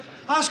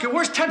Oscar,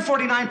 where's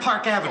 1049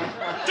 Park Avenue?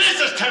 This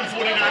is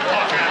 1049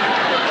 Park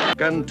Avenue.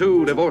 Can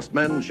two divorced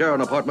men share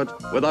an apartment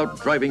without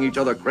driving each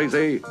other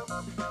crazy?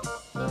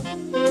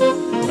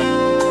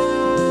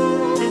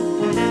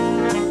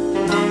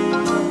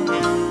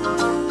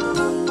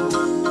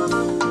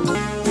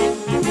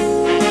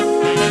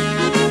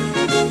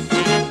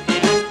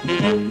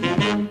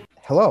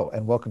 Hello,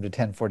 and welcome to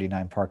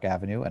 1049 Park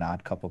Avenue, an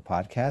Odd Couple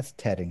podcast.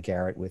 Ted and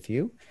Garrett with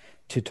you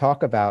to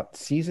talk about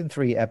Season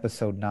 3,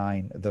 Episode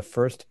 9, The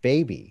First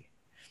Baby,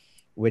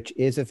 which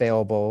is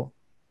available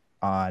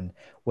on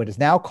what is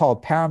now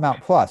called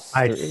Paramount Plus.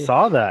 I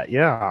saw that,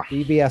 yeah.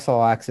 CBS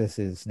All Access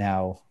is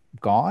now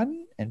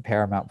gone, and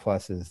Paramount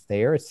Plus is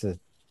there. It's a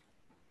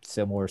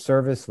similar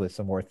service with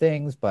some more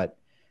things, but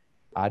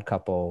Odd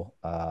Couple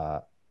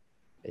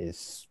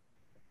is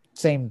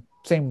same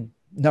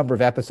number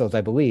of episodes, I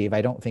believe.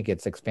 I don't think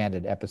it's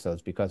expanded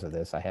episodes because of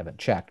this. I haven't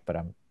checked, but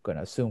I'm going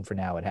to assume for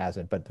now it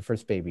hasn't. But The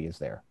First Baby is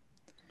there.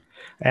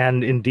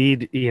 And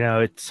indeed, you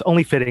know, it's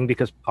only fitting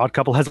because Odd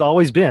Couple has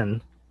always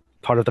been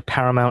part of the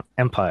Paramount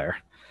empire.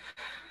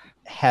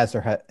 Has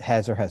or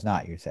has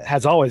not, you said?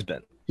 Has always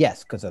been.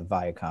 Yes, because of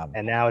Viacom.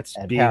 And now it's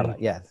being...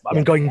 Paramount, yes. I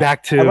mean, going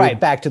back to...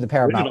 back to the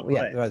Paramount.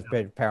 Original, yeah,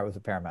 it was a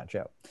Paramount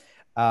show.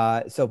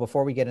 So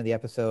before we get into the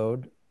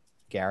episode,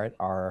 Garrett,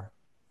 our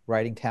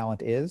writing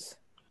talent is...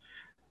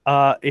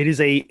 it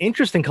is a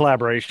interesting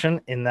collaboration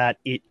in that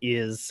it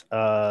is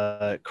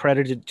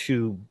credited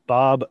to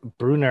Bob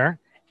Brunner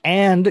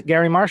and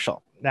Gary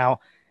Marshall.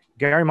 Now,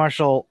 Gary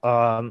Marshall,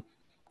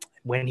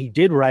 when he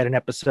did write an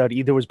episode,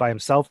 either was by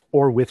himself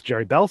or with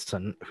Jerry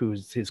Belson,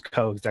 who's his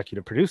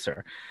co-executive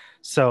producer.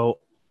 So,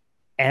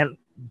 and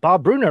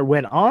Bob Brunner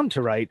went on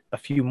to write a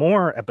few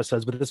more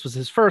episodes, but this was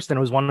his first, and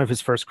it was one of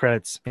his first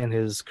credits in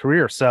his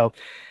career. So,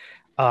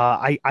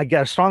 I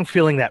get a strong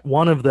feeling that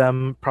one of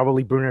them,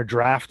 probably Brunner,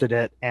 drafted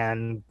it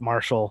and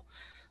Marshall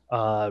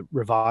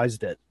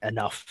revised it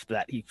enough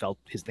that he felt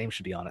his name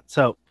should be on it.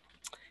 So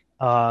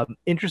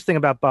interesting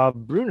about Bob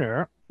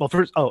Brunner. Well,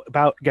 first,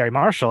 about Gary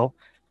Marshall,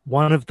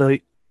 one of the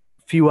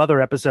few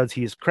other episodes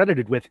he is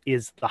credited with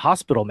is The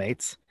Hospital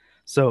Mates.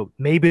 So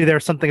maybe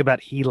there's something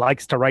about he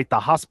likes to write the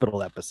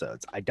hospital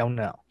episodes. I don't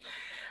know.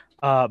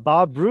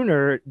 Bob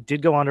Brunner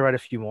did go on to write a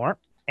few more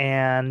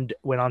and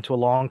went on to a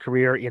long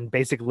career in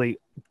basically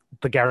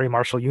the Gary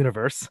Marshall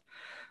universe,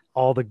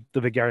 all the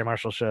big Gary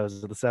Marshall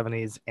shows of the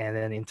 70s and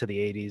then into the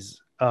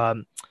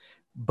 80s.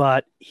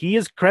 But he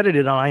is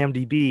credited on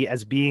IMDb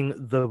as being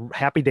the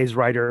Happy Days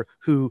writer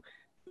who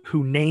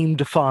named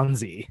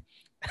Fonzie.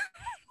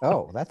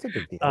 Oh, that's a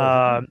big deal.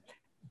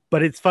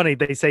 But it's funny.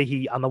 They say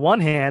he, on the one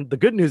hand, the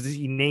good news is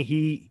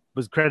he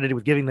was credited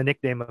with giving the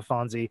nickname of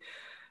Fonzie.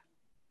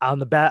 On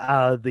the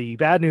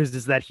bad news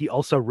is that he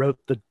also wrote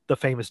the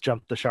famous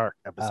Jump the Shark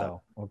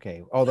episode. Oh,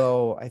 okay.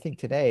 Although I think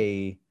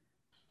today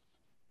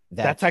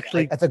that's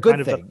actually a good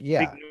kind thing. Of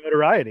yeah, big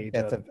notoriety.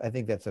 I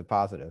think that's a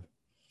positive.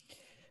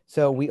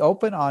 So we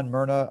open on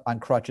Myrna on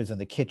crutches in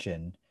the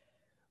kitchen.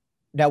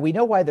 Now we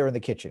know why they're in the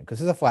kitchen because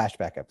it's a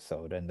flashback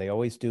episode, and they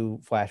always do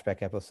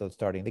flashback episodes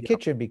starting in the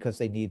kitchen because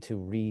they need to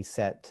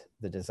reset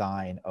the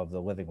design of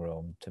the living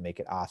room to make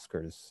it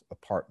Oscar's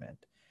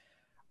apartment.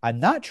 I'm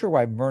not sure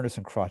why Myrna's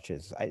in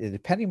crutches.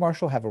 Did Penny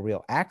Marshall have a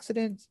real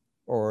accident,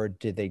 or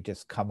did they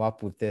just come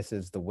up with this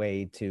as the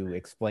way to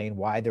explain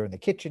why they're in the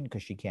kitchen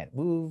because she can't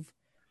move?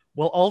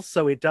 Well,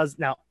 also it does.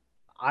 Now,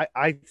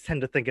 I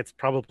tend to think it's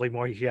probably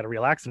more she had a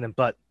real accident,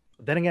 but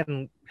then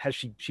again,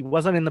 she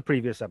wasn't in the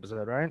previous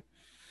episode, right?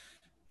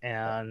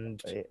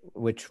 And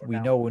which we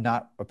know were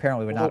not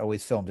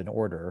always filmed in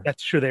order.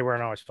 That's true. They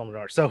weren't always filmed in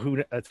order.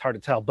 So it's hard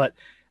to tell. But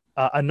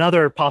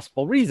another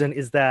possible reason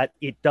is that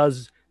it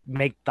does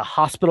make the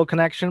hospital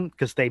connection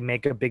because they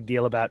make a big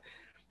deal about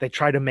they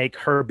try to make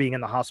her being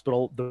in the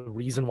hospital the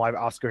reason why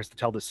Oscar has to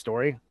tell this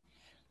story.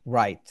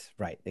 Right.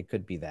 It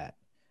could be that.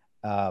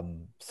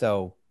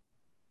 So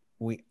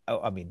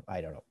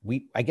I don't know.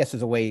 I guess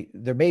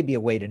there may be a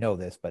way to know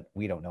this, but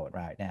we don't know it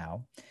right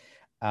now.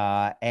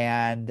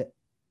 And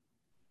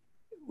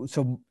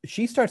so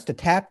she starts to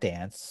tap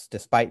dance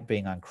despite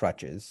being on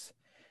crutches,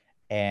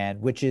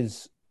 and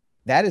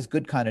that is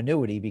good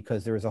continuity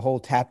because there is a whole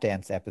tap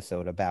dance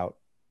episode about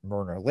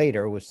Myrna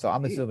later, so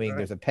I'm assuming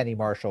there's a Penny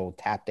Marshall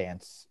tap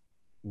dance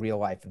real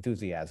life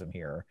enthusiasm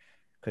here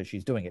because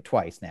she's doing it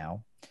twice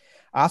now.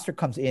 Oscar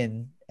comes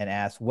in and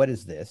asks, "What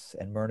is this?"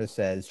 And Myrna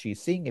says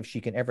she's seeing if she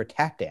can ever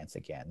tap dance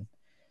again.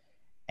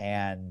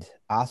 And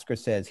Oscar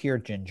says, "Here,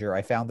 Ginger,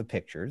 I found the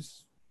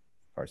pictures."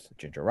 Of course, the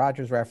Ginger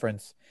Rogers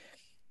reference.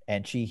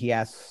 And he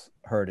asks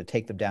her to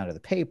take them down to the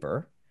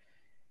paper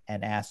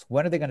and asks,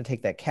 "When are they going to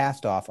take that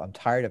cast off? I'm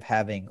tired of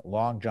having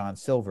Long John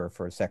Silver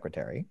for a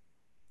secretary."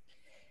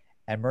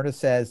 And Myrna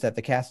says that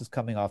the cast is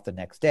coming off the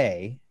next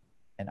day.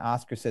 And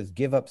Oscar says,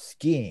 "Give up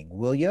skiing,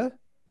 will you?"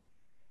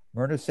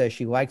 Myrna says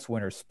she likes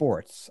winter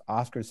sports.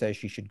 Oscar says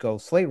she should go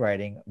sleigh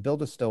riding,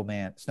 build a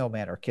snowman,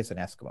 or kiss an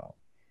Eskimo.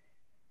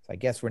 So I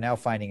guess we're now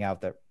finding out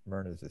that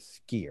Myrna's a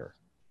skier.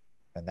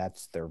 And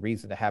that's their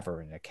reason to have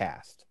her in a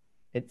cast.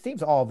 It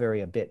seems all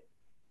very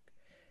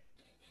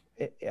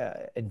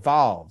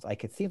involved.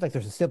 Like it seems like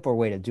there's a simpler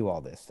way to do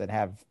all this than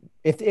have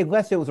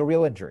unless it was a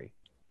real injury.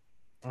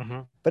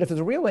 Mm-hmm. But if it's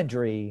a real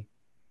injury,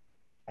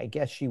 I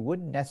guess she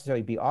wouldn't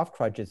necessarily be off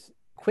crutches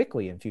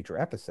quickly in future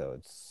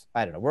episodes.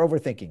 I don't know. We're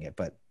overthinking it,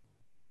 but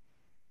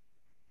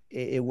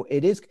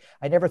it is.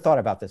 I never thought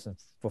about this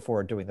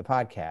before doing the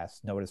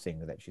podcast,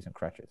 noticing that she's in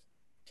crutches.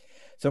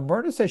 So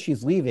Myrna says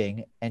she's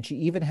leaving, and she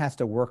even has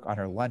to work on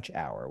her lunch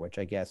hour, which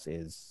I guess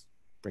is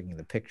bringing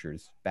the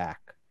pictures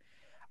back.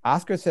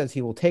 Oscar says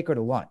he will take her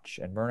to lunch,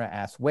 and Myrna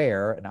asks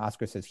where, and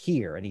Oscar says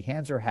here, and he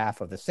hands her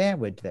half of the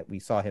sandwich that we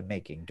saw him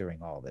making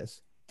during all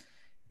this.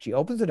 She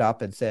opens it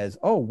up and says,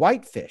 "Oh,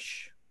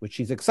 whitefish," which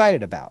she's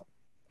excited about.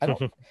 I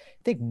don't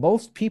think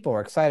most people are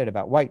excited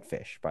about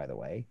whitefish, by the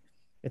way.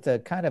 It's a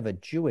kind of a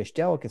Jewish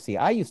delicacy.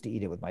 I used to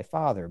eat it with my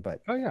father,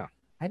 but Oh yeah.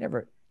 I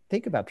never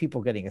think about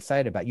people getting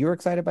excited about. You're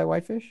excited by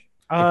whitefish?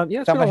 Yeah. It's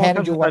been a Someone long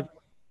handed time you since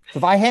so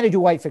if I handed you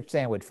a whitefish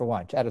sandwich for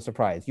lunch at a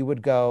surprise, you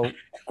would go,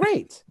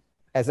 "Great,"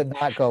 as in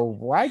not go,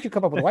 "Why'd you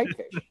come up with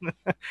whitefish?"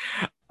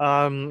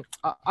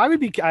 I would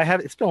be. I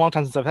have. It's been a long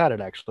time since I've had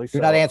it. Actually,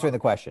 You're not answering the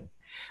question.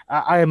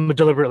 I am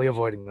deliberately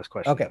avoiding this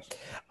question. Okay.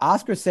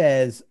 Oscar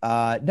says,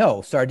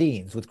 "No,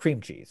 sardines with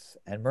cream cheese."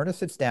 And Myrna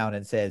sits down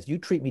and says, "You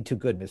treat me too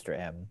good, Mr.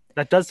 M."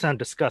 That does sound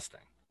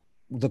disgusting.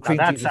 The cream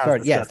that cheese and sounds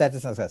sardines. Yes, disgusting.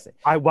 that sounds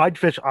disgusting.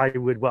 Whitefish I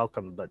would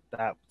welcome, but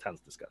that sounds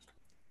disgusting.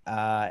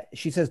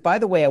 She says, "By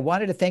the way, I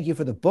wanted to thank you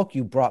for the book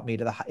you brought me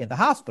to in the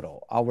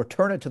hospital. I'll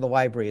return it to the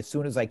library as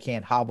soon as I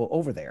can hobble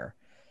over there."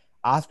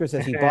 Oscar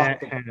says he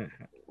bought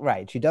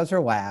right. She does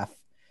her laugh.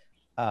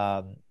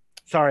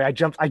 Sorry, I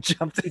jumped.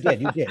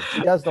 You did.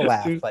 She does the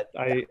laugh, but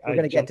we're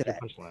going to get to that.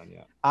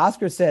 Yeah.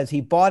 Oscar says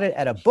he bought it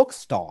at a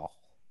bookstall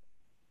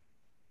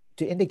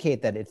to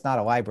indicate that it's not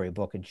a library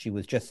book, and she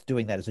was just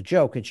doing that as a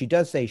joke. And she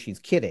does say she's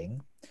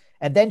kidding,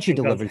 and then she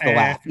delivers the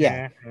laugh.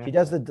 Yeah, she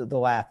does the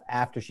laugh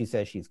after she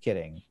says she's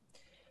kidding.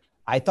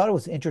 I thought it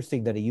was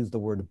interesting that he used the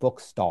word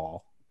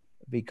bookstall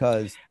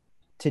because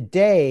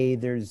today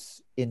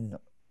there's in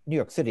New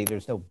York City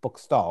there's no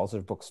bookstalls,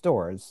 there's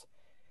bookstores,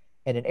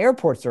 and in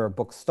airports there are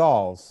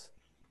bookstalls.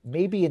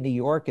 Maybe in New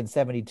York in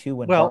 72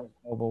 when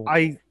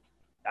I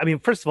mean,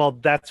 first of all,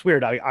 that's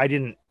weird. I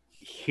didn't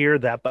hear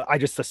that, but I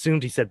just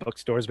assumed he said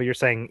bookstores, but you're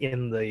saying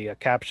in the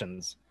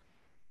captions.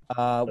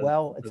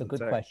 Well, it's a good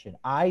question.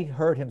 I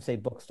heard him say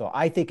bookstall.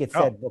 I think it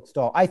said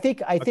bookstall. I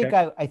think I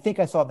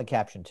saw it in the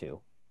caption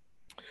too.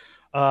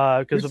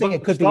 Because the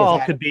bookstall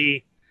could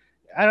be,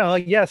 I don't know.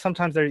 Yeah,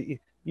 sometimes there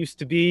used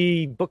to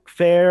be book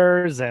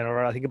fairs,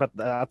 or I think about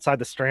outside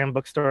the Strand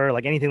bookstore,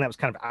 like anything that was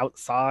kind of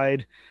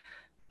outside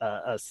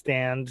a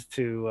stand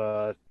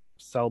to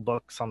sell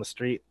books on the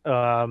street.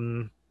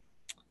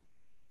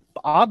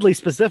 Oddly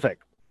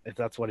specific, if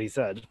that's what he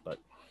said. But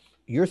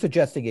you're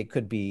suggesting it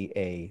could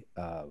be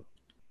an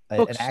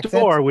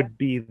bookstore would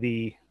be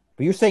the.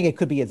 But you're saying it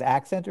could be his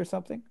accent or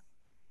something?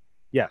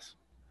 Yes.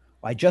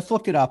 I just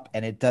looked it up,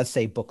 and it does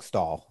say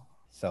bookstall.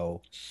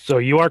 So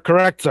you are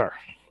correct, sir.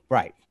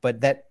 Right,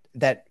 but that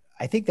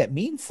I think that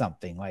means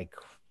something. Like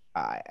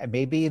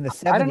maybe in the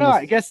 70s. I don't know.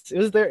 I guess it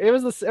was there. It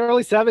was the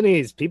early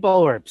 70s.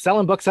 People were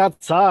selling books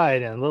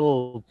outside in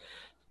little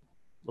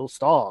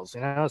stalls.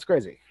 It's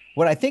crazy.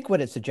 What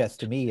it suggests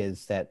to me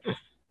is that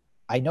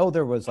I know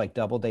there was like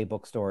Doubleday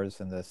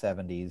bookstores in the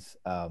 70s.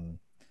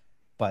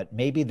 But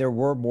maybe there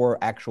were more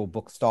actual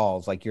book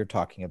stalls like you're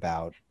talking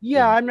about.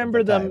 Yeah, I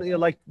remember them.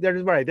 Like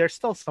they're right. There's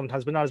still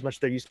sometimes, but not as much.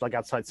 They're used to like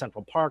outside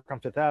Central Park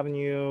on Fifth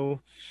Avenue.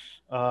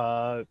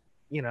 But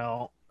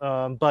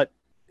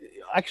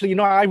actually,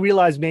 I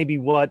realized maybe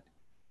what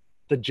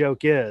the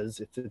joke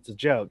is. It's a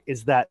joke.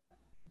 Is that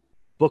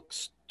book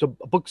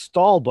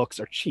stall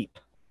books are cheap.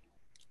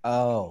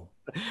 Oh.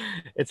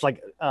 It's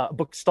like a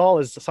bookstall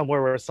is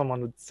somewhere where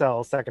someone would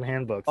sell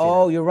secondhand books.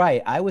 Oh, you're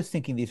right. I was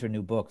thinking these are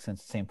new books and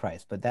it's the same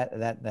price, but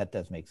that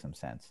does make some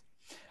sense.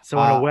 So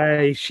in a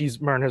way,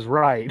 Myrna's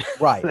right.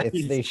 Right.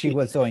 She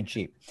was going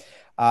cheap.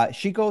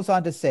 She goes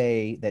on to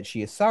say that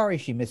she is sorry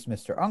she missed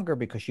Mr. Unger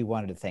because she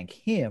wanted to thank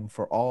him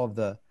for all of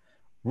the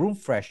room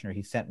freshener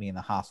he sent me in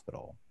the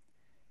hospital.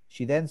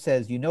 She then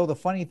says, the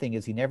funny thing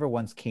is he never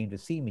once came to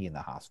see me in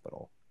the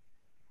hospital.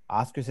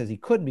 Oscar says he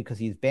couldn't because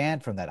he's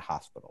banned from that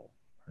hospital.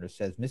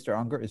 Says Mr.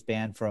 Unger is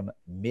banned from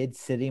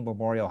Mid-City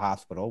Memorial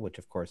Hospital, which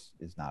of course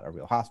is not a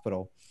real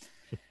hospital.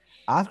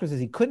 Oscar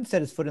says he couldn't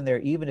set his foot in there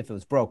even if it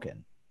was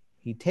broken.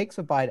 He takes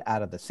a bite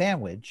out of the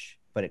sandwich,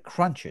 but it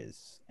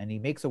crunches, and he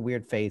makes a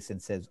weird face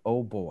and says,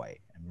 "Oh boy."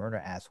 And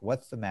Myrna asks,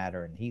 "What's the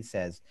matter?" And he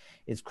says,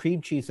 "Is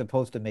cream cheese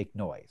supposed to make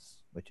noise?"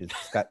 Which is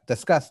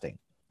disgusting.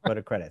 What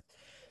a credit.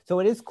 So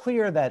it is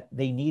clear that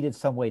they needed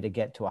some way to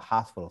get to a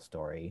hospital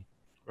story.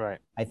 Right.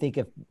 I think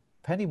if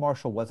Penny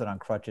Marshall wasn't on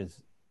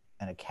crutches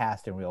and a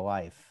cast in real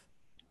life,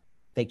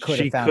 they could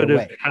have found a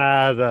way. She could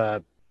have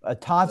had a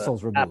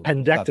tonsils removed,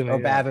 appendectomy, or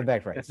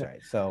appendectomy. Right,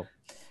 sorry. So,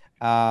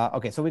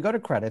 okay, so we go to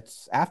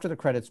credits. After the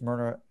credits,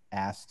 Myrna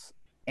asks,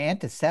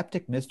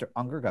 "Antiseptic Mr.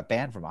 Unger got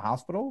banned from a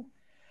hospital?"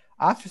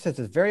 Oscar says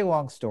it's a very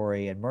long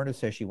story, and Myrna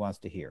says she wants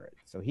to hear it.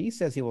 So he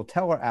says he will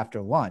tell her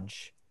after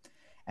lunch,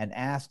 and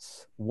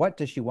asks, what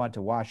does she want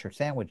to wash her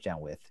sandwich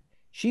down with?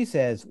 She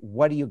says,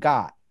 "What do you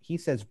got?" He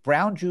says,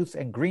 "Brown juice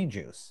and green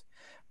juice."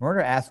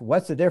 Myrna asks,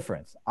 "What's the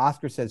difference?"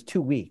 Oscar says,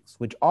 2 weeks,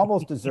 which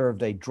almost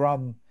deserved a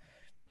drum.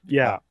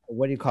 Yeah.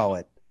 What do you call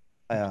it?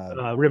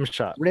 Rim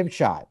shot. Rim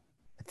shot.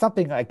 It's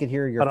something I could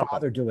hear your But,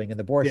 father doing in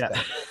the Borscht Yeah.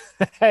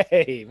 Belt.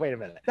 Hey, wait a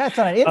minute. That's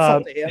not an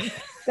insult to him.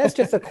 That's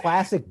just a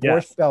classic Yes.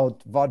 Borscht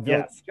Belt vaudeville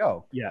Yes.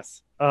 joke.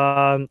 Yes.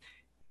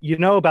 You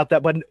know about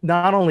that, but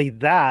not only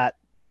that,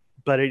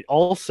 but it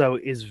also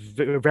is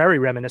very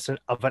reminiscent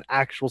of an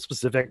actual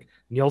specific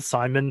Neil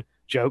Simon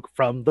joke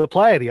from the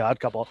play The Odd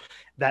Couple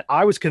that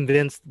I was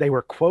convinced they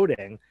were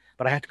quoting,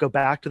 but I had to go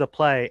back to the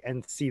play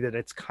and see that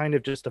it's kind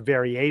of just a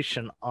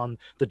variation on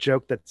the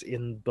joke that's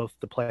in both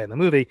the play and the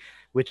movie,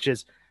 which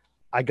is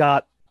I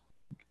got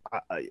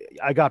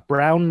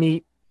brown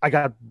meat. I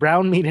got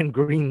brown meat and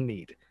green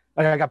meat.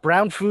 I got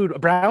brown food, a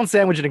brown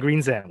sandwich and a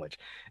green sandwich.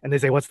 And they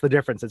say, what's the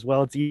difference? It's,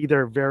 well, it's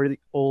either very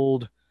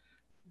old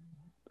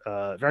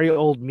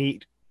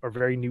meat or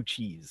very new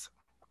cheese.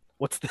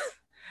 What's the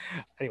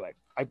anyway?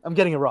 I'm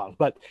getting it wrong,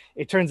 but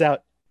it turns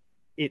out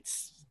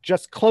it's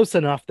just close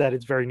enough that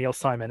it's very Neil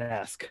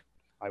Simon-esque,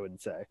 I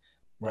would say.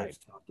 Right. It's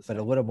not the But a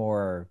same. little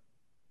more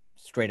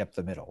straight up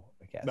the middle,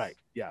 I guess. Right.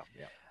 Yeah.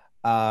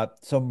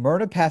 So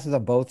Myrna passes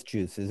on both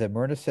juices, and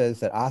Myrna says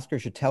that Oscar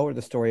should tell her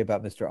the story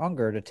about Mr.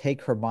 Unger to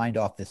take her mind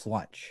off this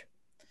lunch.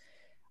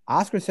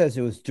 Oscar says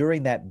it was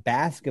during that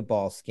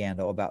basketball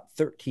scandal about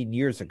 13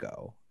 years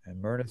ago.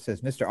 And Myrna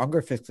says, Mr.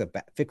 Unger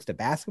fixed a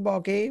basketball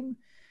game?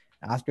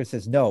 And Oscar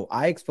says, no,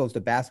 I exposed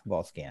a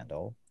basketball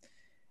scandal.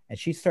 And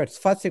she starts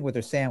fussing with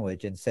her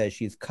sandwich and says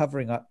she's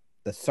covering up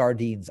the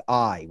sardine's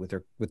eye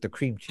with the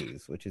cream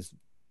cheese, which is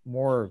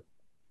more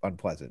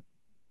unpleasant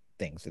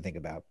things to think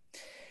about.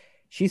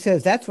 She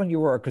says, that's when you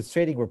were a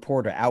crusading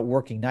reporter out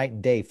working night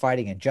and day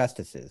fighting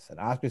injustices. And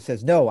Oscar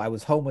says, no, I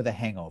was home with a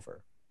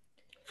hangover.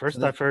 First,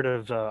 So I've heard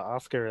of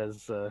Oscar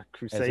as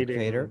crusading.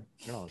 creator?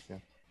 journalist, yeah.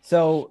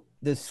 So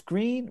the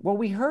screen, well,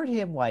 we heard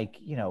him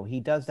he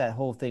does that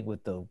whole thing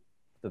with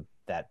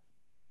that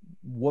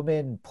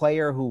woman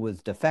player who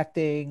was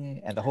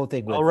defecting and the whole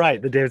thing with, Oh,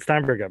 right. The David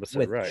Steinberg episode,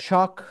 with right.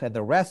 Chuck and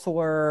the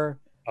wrestler.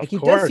 Of He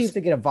does course. seem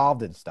to get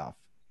involved in stuff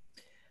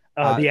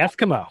The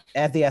Eskimo.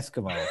 at the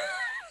Eskimo.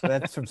 So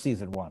that's from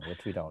season 1,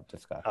 which we don't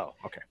discuss. Oh,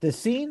 okay. The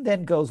scene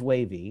then goes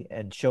wavy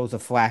and shows a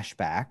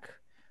flashback,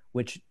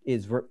 which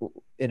is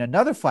in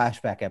another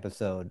flashback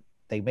episode.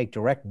 They make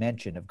direct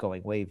mention of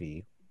going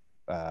wavy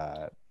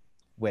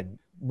when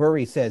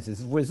Murray says,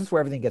 "Is this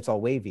where everything gets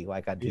all wavy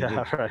like on TV?"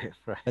 Yeah, right.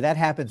 But that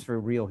happens for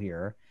real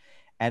here.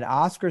 And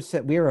Oscar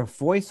said, we hear a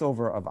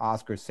voiceover of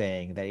Oscar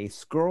saying that a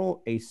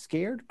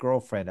scared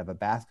girlfriend of a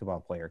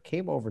basketball player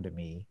came over to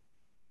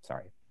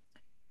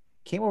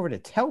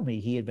tell me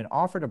he had been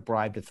offered a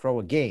bribe to throw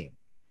a game.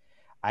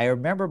 I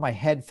remember my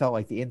head felt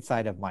like the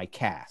inside of my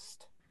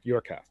cast.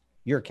 Your cast.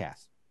 Your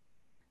cast.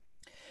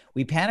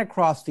 We pan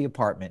across the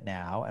apartment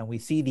now, and we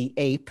see the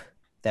ape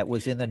that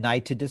was in the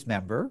Night to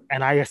Dismember.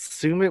 And I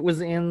assume it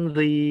was in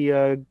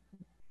the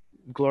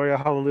Gloria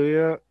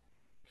Hallelujah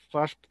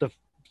the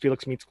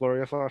Felix Meets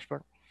Gloria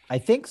flashback. I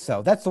think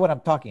so. That's the one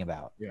I'm talking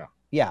about. Yeah.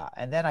 Yeah,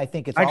 and then I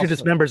think it's Night to also...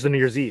 Dismember's the New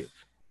Year's Eve.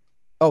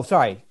 Oh,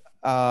 sorry.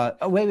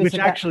 Wait, Which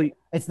so actually...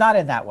 it's not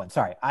in that one.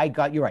 Sorry,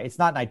 you're right. It's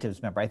not Night to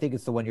Dismember. I think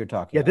it's the one you're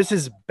talking about. Yeah, this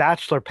is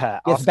Bachelor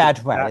Pad. It's Oscar's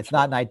Bachelor Pad. It's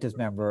not Night to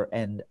Dismember.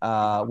 And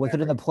was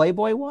it in the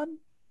Playboy one?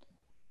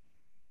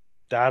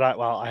 I have.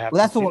 Well,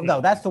 that's the one.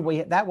 No, that's the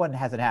way. That one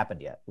hasn't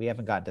happened yet. We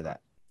haven't gotten to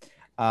that.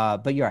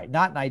 But you're right.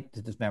 Not Night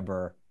to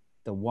Dismember.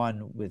 The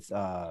one with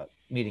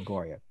meeting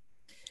Gloria.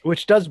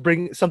 Which does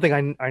bring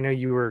something I know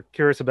you were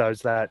curious about,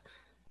 is that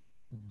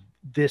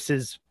this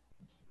is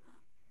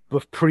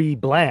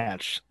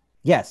pre-Blanche.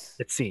 Yes,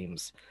 it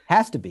seems.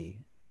 Has to be.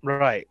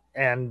 Right.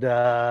 And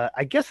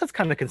I guess that's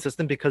kind of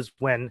consistent because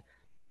when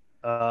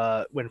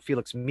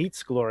Felix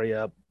meets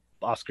Gloria,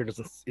 Oscar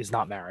is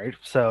not married.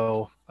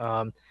 So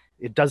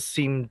it does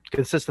seem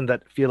consistent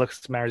that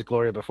Felix marries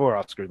Gloria before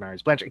Oscar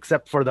marries Blanche,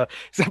 except for the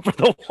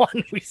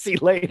one we see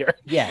later.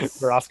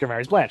 Yes. Where Oscar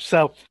marries Blanche.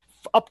 So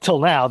up till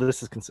now,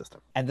 this is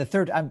consistent. And the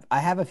third, I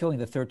have a feeling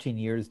the 13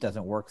 years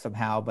doesn't work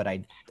somehow, but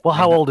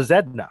how old is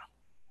Edna?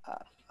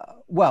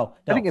 Well,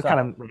 no, I think it's kind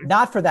of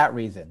not for that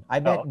reason. I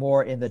meant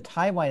more in the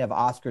timeline of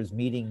Oscar's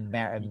meeting,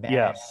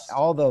 yes,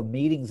 all the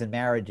meetings and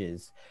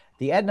marriages.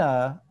 The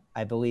Edna,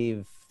 I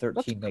believe,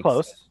 13 makes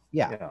close. Sense.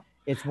 Yeah,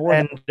 it's more.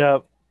 And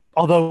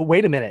although,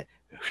 wait a minute,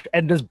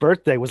 Edna's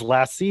birthday was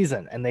last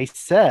season, and they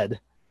said,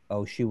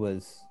 "Oh, she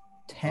was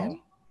 10."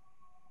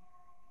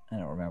 I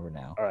don't remember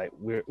now. All right,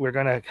 we're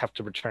gonna have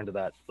to return to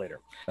that later.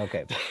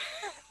 Okay,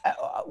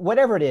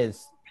 whatever it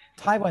is.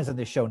 Timelines on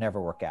this show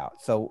never work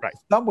out. So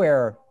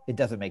somewhere it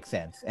doesn't make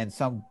sense, and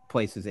some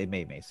places it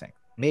may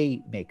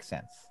make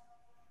sense.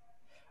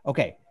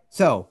 Okay,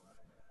 so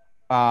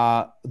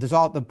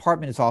the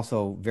apartment is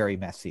also very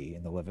messy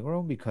in the living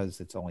room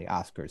because it's only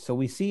Oscar's. So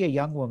we see a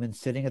young woman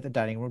sitting at the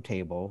dining room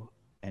table,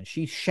 and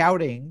she's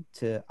shouting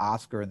to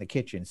Oscar in the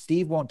kitchen,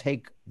 "Steve won't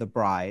take the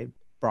bribe.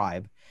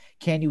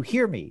 Can you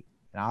hear me?"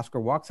 And Oscar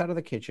walks out of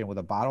the kitchen with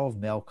a bottle of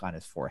milk on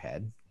his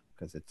forehead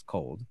because it's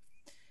cold.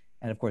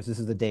 And of course, this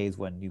is the days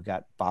when you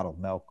got bottled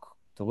milk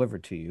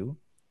delivered to you,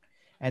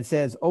 and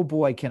says, oh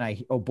boy, can I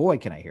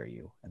hear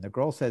you? And the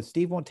girl says,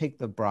 Steve won't take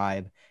the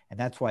bribe, and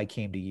that's why I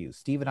came to you.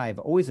 Steve and I have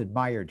always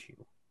admired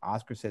you.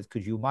 Oscar says,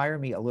 could you admire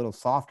me a little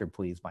softer,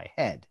 please, my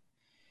head?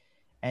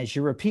 And she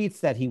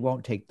repeats that he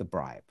won't take the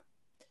bribe.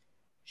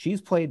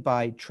 She's played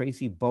by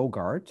Tracy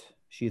Bogart.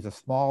 She has a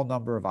small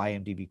number of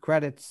IMDb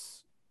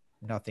credits.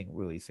 Nothing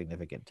really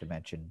significant to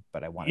mention,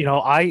 but I wanted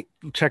I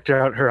checked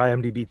out her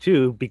IMDb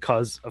too,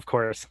 because of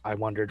course I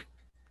wondered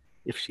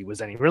if she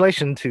was any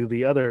relation to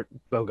the other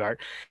Bogart.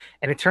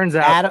 And it turns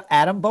out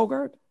Adam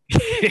Bogart?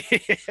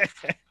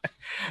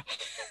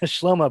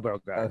 Shlomo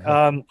Bogart.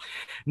 Okay.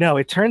 No,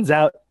 it turns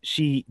out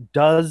she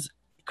does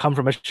come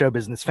from a show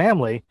business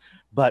family,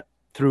 but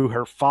through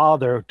her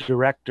father,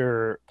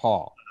 director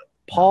Paul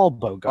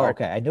Bogart. Oh,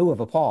 okay, I knew of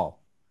a Paul.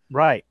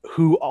 Right,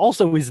 who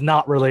also is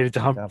not related to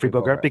Humphrey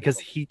Bogart because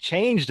Bogart. he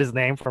changed his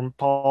name from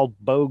Paul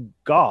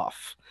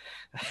Bogoff.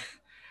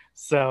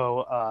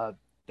 So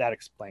that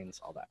explains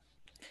all that.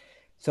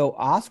 So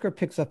Oscar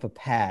picks up a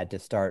pad to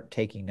start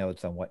taking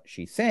notes on what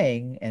she's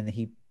saying, and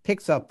he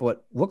picks up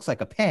what looks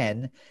like a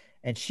pen,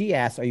 and she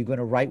asks, are you going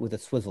to write with a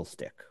swizzle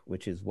stick?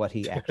 Which is what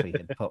he actually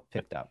had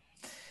picked up.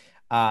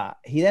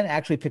 He then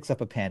actually picks up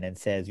a pen and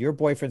says, your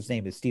boyfriend's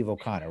name is Steve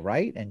O'Connor,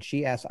 right? And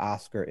she asks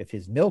Oscar if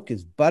his milk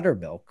is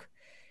buttermilk,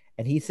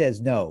 and he says,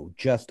 no,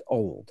 just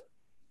old.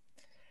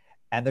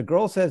 And the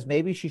girl says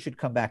maybe she should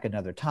come back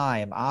another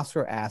time.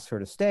 Oscar asks her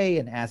to stay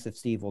and asks if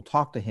Steve will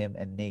talk to him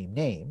and name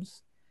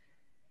names.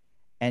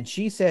 And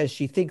she says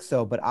she thinks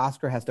so, but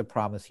Oscar has to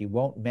promise he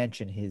won't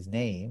mention his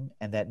name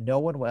and that no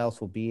one else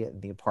will be in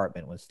the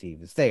apartment when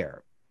Steve is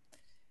there.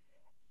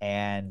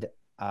 And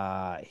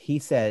she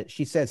says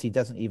he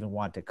doesn't even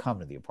want to come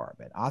to the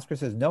apartment. Oscar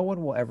says no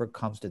one will ever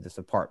come to this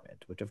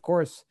apartment, which of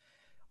course,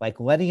 like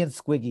Lenny and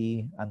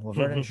Squiggy on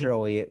Laverne and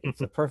Shirley, it's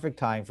the perfect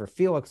time for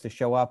Felix to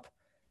show up.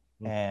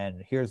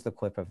 And here's the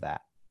clip of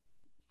that.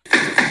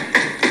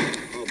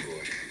 Oh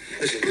boy.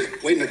 Listen,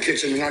 wait in the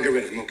kitchen and I'll get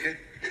rid of him, okay?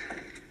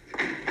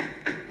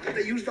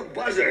 They used the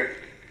buzzer.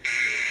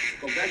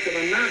 Go back to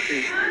the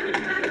knocking.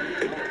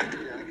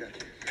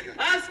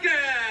 Oscar!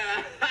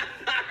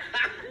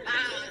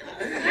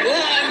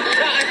 Long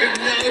time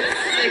no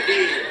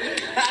see.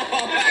 How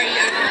are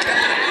you?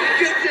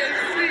 Good to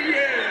see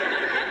you.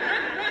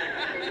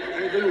 How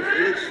you doing,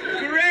 Felix?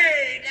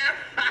 Great.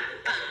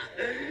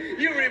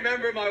 You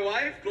remember my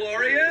wife,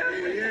 Gloria? Oh,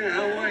 yeah,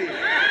 how are you?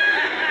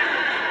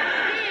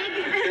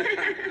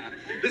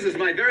 This is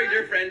my very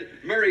dear friend,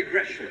 Murray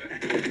Greshler.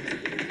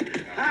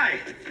 Hi.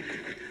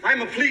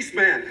 I'm a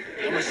policeman.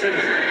 I'm a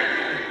citizen.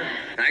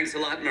 Thanks a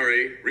lot,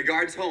 Murray.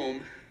 Regards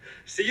home.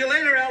 See you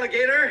later,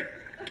 alligator.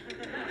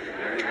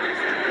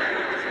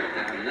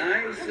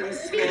 Nice and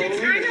Felix, slow.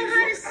 I know how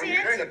to I'm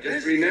sit. kind of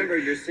Just busy. remember,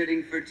 you're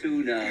sitting for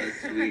two now,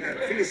 sweetheart.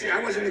 Felix, see, I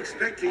wasn't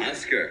expecting.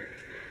 Oscar,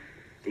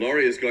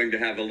 Gloria's going to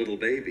have a little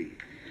baby.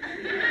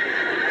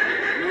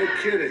 No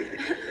kidding.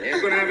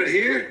 You're gonna have it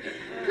here?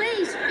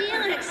 Please,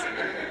 Felix.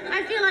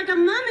 I feel like a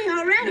mummy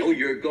already. No,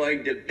 you're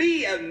going to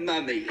be a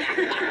mummy.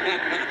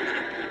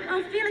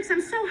 Oh, Felix,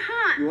 I'm so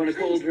hot. You want a Please.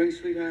 cold drink,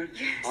 sweetheart?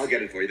 Yes. I'll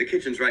get it for you. The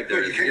kitchen's right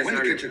there. No, you can't. Why the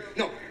hurry. kitchen?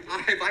 No.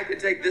 If I could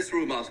take this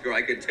room, Oscar,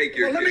 I could take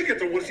your... Well, let me get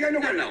the wood. See, I know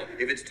where... No.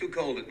 If it's too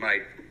cold, it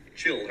might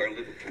chill her a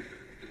little.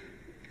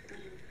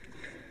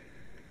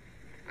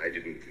 I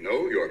didn't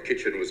know your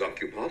kitchen was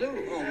occupado.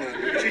 Oh,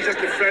 man. She's just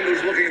a friend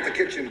who's looking at the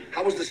kitchen.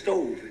 How was the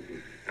stove?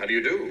 How do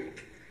you do?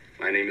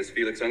 My name is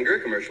Felix Unger,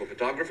 commercial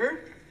photographer.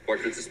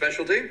 Portrait's a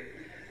specialty.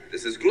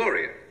 This is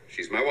Gloria.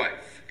 She's my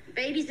wife.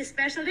 Baby's the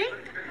specialty?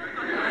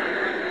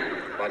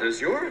 What is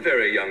your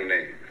very young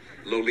name?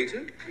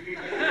 Lolita? She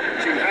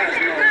has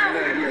no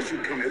name. Yes, you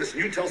come here. Listen,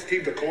 you tell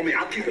Steve to call me.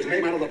 I'll keep his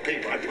name out of the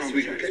paper. I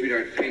promise you, okay?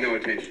 Sweetheart, pay no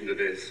attention to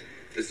this.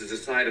 This is a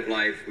side of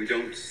life we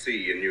don't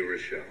see in New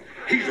Rochelle.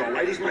 He's all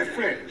right. He's my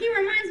friend. He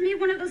reminds me of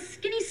one of those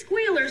skinny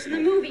squealers in the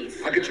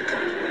movies. I'll get your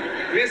car.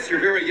 Miss, you're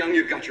very young.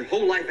 You've got your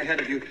whole life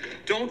ahead of you.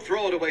 Don't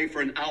throw it away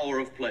for an hour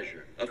of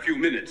pleasure. A few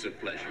minutes of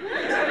pleasure.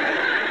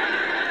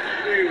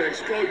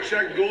 Felix, go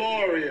check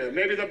Gloria.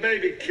 Maybe the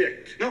baby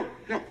kicked. No.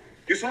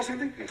 You saw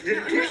something? Did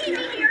it kick?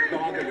 Maybe here. No,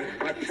 I'll get rid of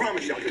it. I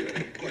promise you I'll get rid of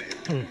it. Go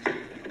ahead.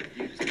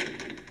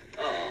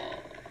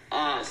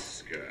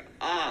 Oscar.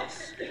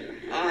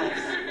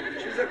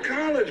 She's a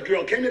college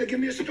girl. Came here to give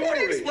me a What are you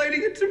story.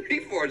 explaining it to me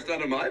for? It's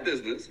none of my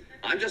business.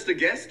 I'm just a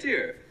guest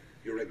here.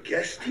 You're a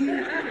guest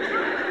here?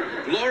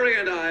 Gloria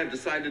and I have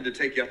decided to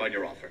take you up on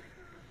your offer.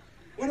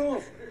 What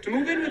offer? To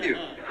move in with you.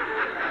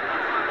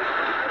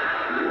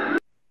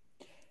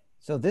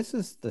 So this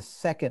is the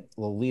second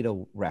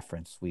Lolita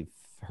reference we've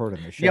heard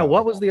in the show. Yeah,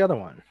 what was the other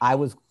one? I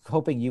was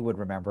hoping you would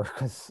remember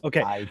because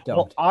Okay. I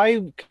Well,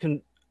 don't.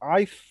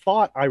 I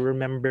thought I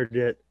remembered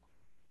it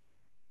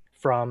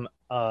from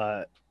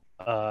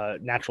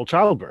Natural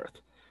Childbirth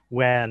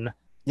when,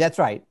 That's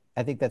right.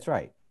 I think that's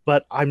right.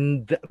 but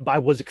I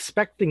was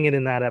expecting it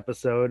in that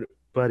episode,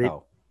 but it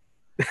Oh.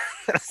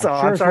 so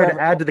I'm sure I'm sorry whoever-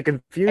 to add to the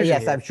confusion.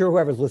 Yes, here. I'm sure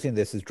whoever's listening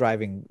to this is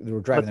driving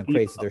them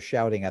crazy. They're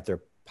shouting at their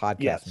podcast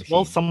Yes. machine.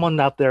 Well, someone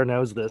out there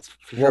knows this.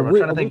 For Well, sure. I'm we,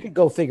 trying to we think. could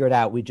go figure it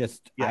out. We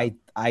just, Yeah.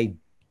 I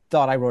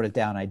thought I wrote it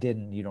down. I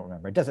didn't. You don't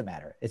remember. It doesn't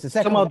matter. It's the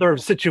second Some one. other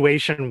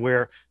situation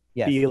where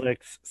Yes.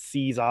 Felix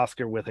sees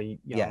Oscar with a young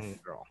Yes.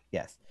 girl.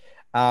 Yes.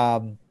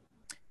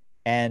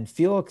 And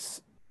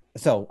Felix,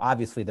 so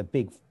obviously the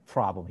big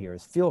problem here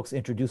is Felix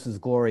introduces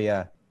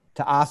Gloria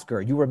to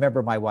Oscar. You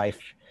remember my wife.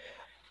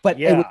 But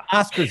it was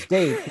Oscar's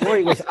date.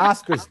 Gloria was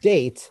Oscar's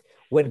date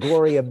when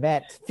Gloria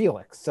met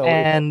Felix. So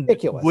And it's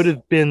ridiculous. would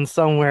have been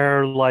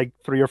somewhere like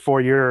 3 or 4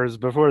 years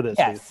before this.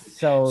 Yes.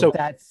 So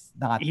that's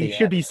not He the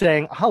should be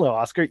saying, "Hello,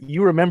 Oscar.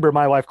 You remember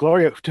my wife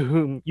Gloria, to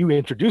whom you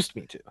introduced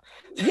me to."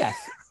 Yes.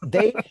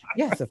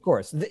 Yes, of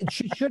course.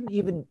 He shouldn't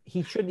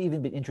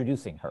even be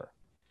introducing her.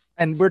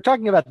 And we're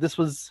talking about this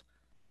was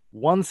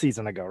 1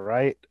 season ago,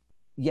 right?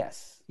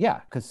 Yes. Yeah,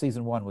 because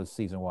season 1 was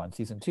season 1.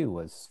 Season 2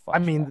 was I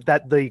mean,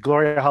 that the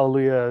Gloria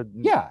Hallelujah.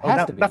 Yeah, it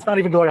has to be. That's not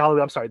even Gloria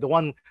Hallelujah. I'm sorry. The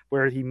one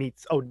where he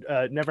meets.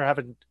 Never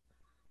happened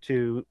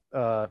to.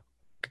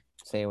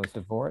 Say it was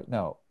divorced?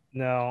 No.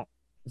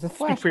 It's a Speak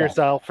for flashback.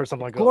 yourself or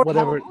something like that. Gloria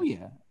Whatever.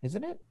 Hallelujah,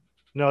 isn't it?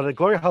 No, the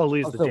Gloria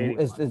Hallelujah is the dating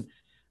one.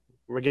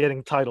 We're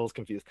getting titles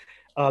confused.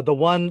 The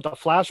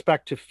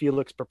flashback to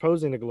Felix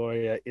proposing to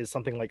Gloria is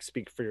something like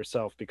 "Speak for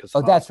Yourself" because.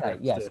 That's Oscar right.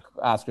 has Yes, to-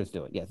 Oscars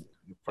do it. Yes.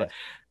 Right.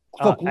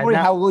 So And Gloria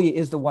now- Hallelujah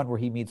is the one where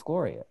he meets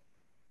Gloria.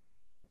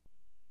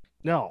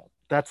 No,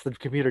 that's the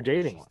computer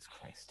dating one. Jesus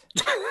Christ.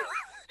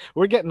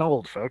 We're getting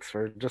old, folks.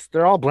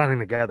 They're all blending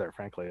together,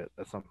 frankly,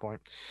 at some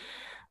point.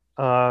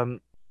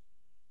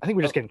 I think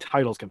we're just getting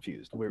titles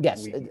confused.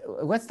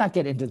 Let's not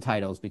get into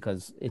titles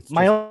because it's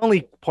My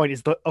only point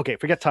is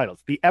forget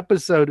titles. The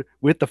episode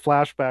with the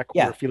flashback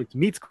where Felix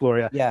meets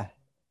Gloria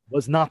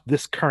was not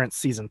this current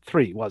season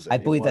 3, was it? I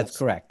believe It that's was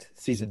correct.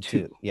 Season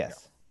 2. Yes.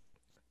 Yeah.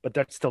 But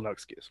that's still no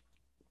excuse.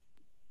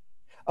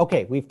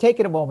 Okay, we've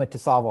taken a moment to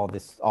solve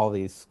all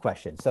these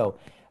questions. So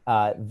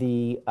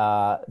the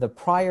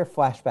prior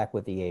flashback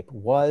with the ape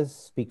was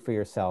 "Speak for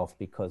Yourself"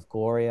 because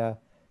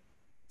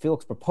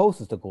Felix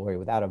proposes to Gloria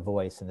without a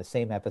voice in the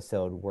same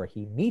episode where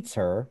he meets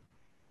her,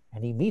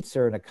 and he meets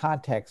her in a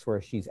context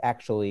where she's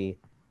actually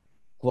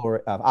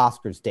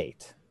Oscar's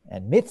date.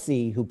 And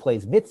Mitzi, who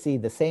plays Mitzi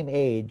the same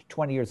age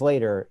 20 years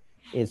later,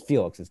 is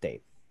Felix's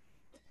date.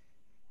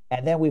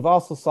 And then we've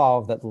also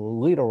solved that the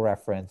Lolita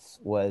reference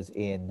was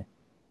in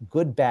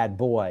Good Bad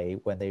Boy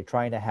when they're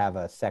trying to have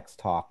a sex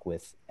talk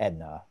with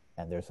Edna,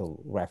 and there's a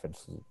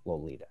reference to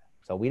Lolita.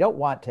 So we don't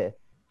want to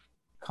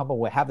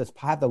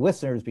have the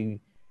listeners be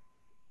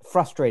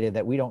frustrated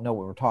that we don't know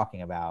what we're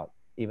talking about,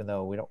 even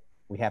though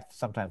we have to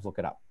sometimes look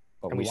it up.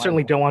 But And we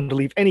certainly don't want to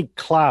leave any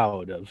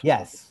cloud of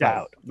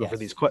doubt over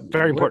these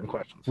very important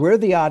questions. We're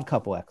the odd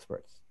couple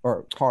experts,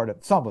 or part of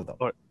some of them.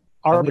 Or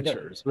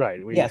arbiters,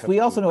 right? We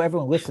also know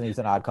everyone listening is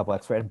an odd couple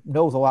expert and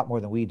knows a lot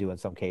more than we do in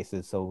some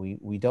cases. So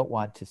we don't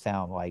want to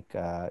sound like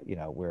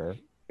we're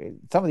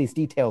some of these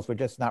details we're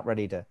just not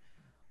ready to.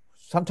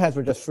 Sometimes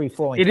we're just free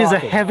flowing. It is a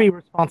heavy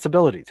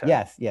responsibility, Ted.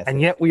 Yes, and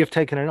yet we have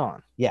taken it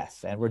on.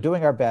 Yes, and we're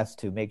doing our best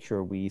to make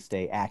sure we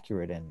stay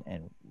accurate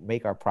and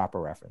make our proper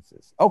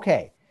references.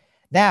 Okay,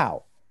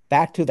 now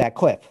back to that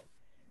clip.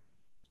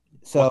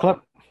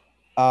 So,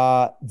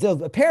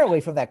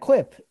 apparently from that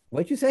clip,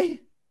 what'd you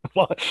say?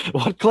 What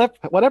clip?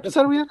 What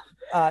episode are we in?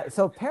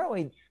 So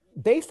apparently,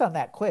 based on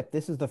that clip,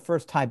 this is the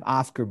first time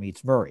Oscar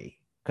meets Murray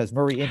because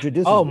Murray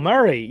introduces. Oh,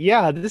 Murray!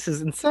 Yeah, this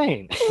is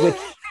insane.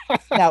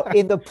 Now,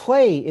 in the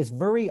play, is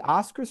Murray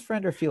Oscar's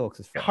friend or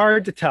Felix's friend?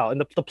 Hard to tell.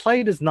 And the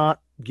play does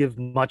not give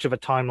much of a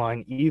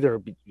timeline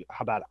either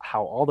about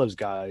how all those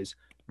guys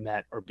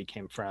met or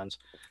became friends.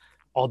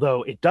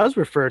 Although it does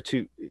refer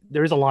to,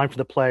 there is a line from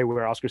the play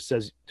where Oscar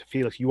says to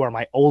Felix, "You are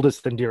my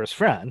oldest and dearest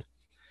friend."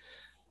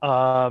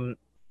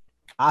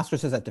 Oscar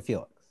says that to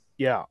Felix.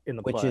 Yeah, in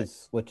the play.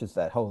 Which is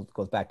that whole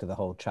goes back to the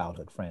whole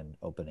childhood friend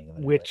opening.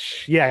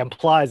 Which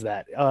implies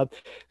that.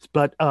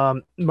 But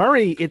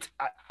Murray, it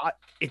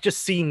just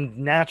seemed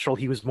natural.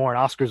 He was more in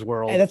Oscar's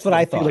world. And that's what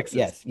I thought. Felix's.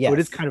 Yes. So it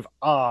is kind of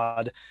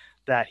odd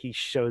that he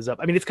shows up.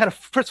 I mean, it's kind of,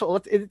 first of all,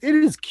 it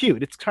is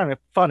cute. It's kind of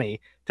funny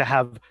to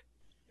have,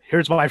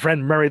 here's my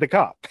friend Murray the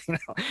cop,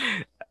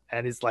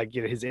 and it's like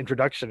his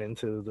introduction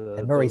into the.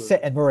 And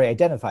Murray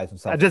identifies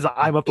himself.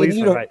 I'm a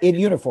policeman, right? In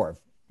uniform.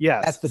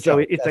 Yes, that's the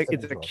so joke.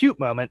 it's a cute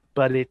moment,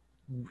 but it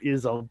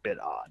is a bit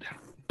odd.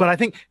 But I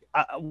think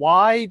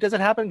why does it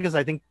happen? Because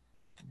I think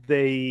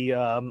they,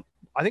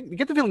 I think you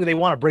get the feeling that they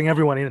want to bring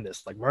everyone in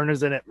this. Like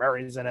Myrna's in it,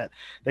 Murray's in it.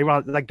 They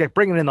want they're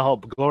bringing in the whole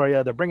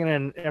Gloria. They're bringing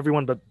in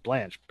everyone but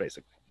Blanche,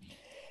 basically.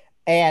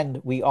 And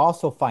we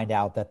also find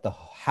out that the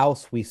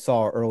house we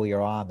saw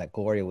earlier on that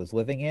Gloria was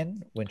living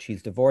in when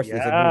she's divorced is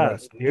a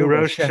New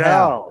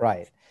Rochelle.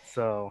 Right.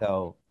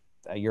 So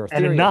your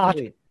theory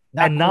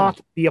not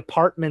the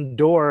apartment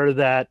door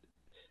that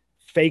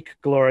fake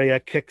Gloria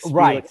kicks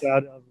Felix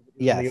out of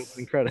in the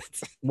opening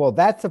credits. Well,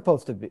 that's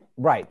supposed to be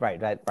right.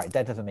 That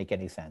doesn't make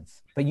any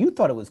sense. But you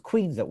thought it was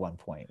Queens at one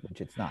point, which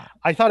it's not.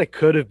 I thought it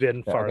could have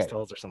been Forest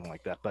Hills or something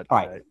like that. But all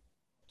right.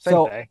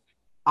 Same day.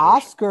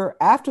 Oscar,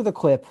 after the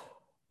clip,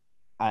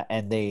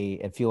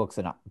 and Felix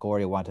and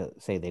Gloria want to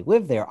say they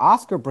live there.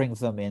 Oscar brings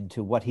them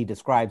into what he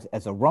describes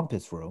as a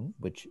rumpus room,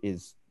 which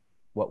is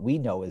what we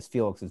know as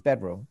Felix's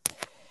bedroom.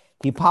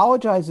 He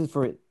apologizes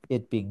for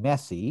it being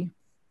messy,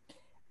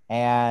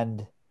 and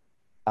there's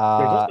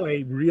also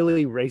a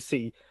really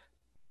racy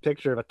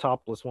picture of a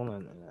topless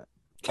woman in it.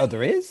 Oh,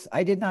 there is?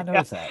 I did not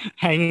notice that.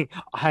 hanging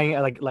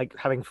like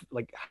having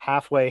like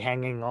halfway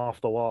hanging off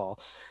the wall.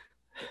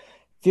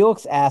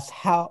 Felix asks,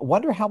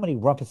 wonder how many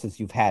rumpuses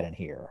you've had in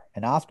here.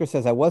 And Oscar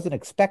says, I wasn't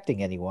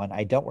expecting anyone.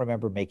 I don't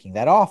remember making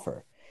that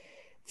offer.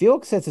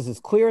 Felix says it's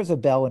as clear as a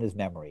bell in his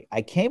memory.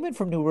 I came in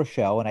from New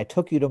Rochelle and I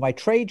took you to my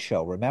trade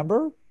show,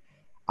 remember?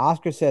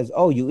 Oscar says,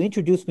 oh, you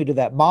introduced me to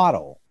that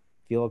model.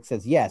 Felix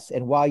says, yes.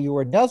 And while you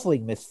were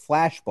nuzzling Miss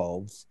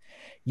Flashbulbs,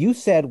 you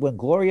said, when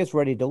Gloria's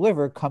ready to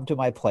deliver, come to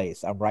my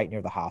place. I'm right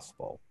near the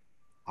hospital.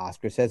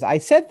 Oscar says, I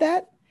said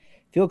that?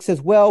 Felix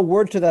says, well,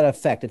 word to that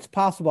effect. It's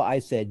possible I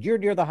said, you're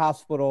near the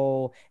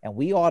hospital and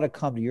we ought to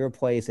come to your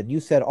place. And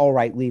you said, all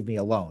right, leave me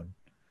alone.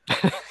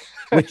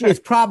 Which is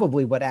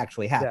probably what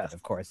actually happened, yes.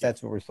 Of course.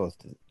 That's what we're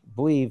supposed to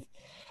believe.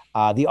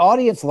 The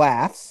audience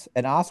laughs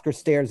and Oscar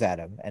stares at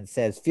him and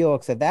says,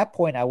 Felix, at that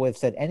point, I would have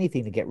said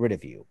anything to get rid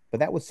of you. But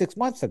that was 6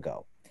 months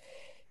ago.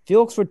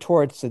 Felix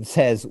retorts and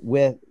says,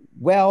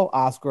 well,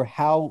 Oscar,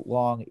 how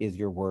long is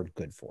your word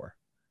good for?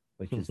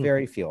 Which is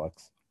very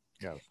Felix.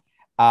 Yes.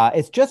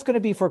 It's just going to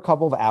be for a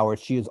couple of hours.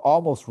 She is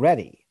almost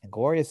ready. And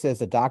Gloria says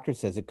the doctor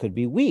says it could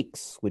be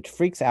weeks, which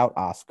freaks out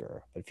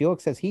Oscar. But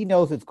Felix says he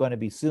knows it's going to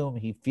be soon.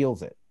 He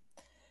feels it.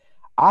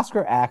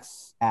 Oscar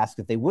asks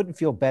if they wouldn't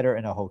feel better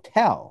in a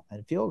hotel.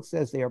 And Felix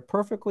says they are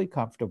perfectly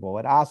comfortable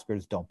at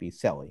Oscar's. Don't be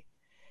silly.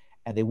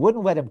 And they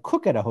wouldn't let him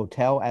cook at a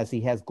hotel as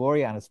he has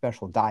Gloria on a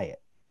special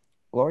diet.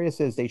 Gloria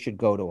says they should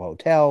go to a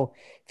hotel.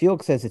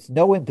 Felix says it's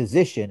no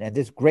imposition, and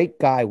this great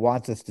guy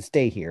wants us to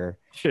stay here,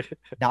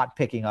 not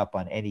picking up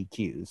on any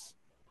cues.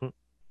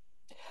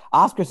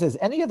 Oscar says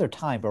any other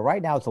time, but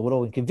right now it's a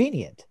little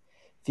inconvenient.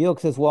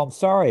 Felix says, well, I'm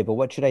sorry, but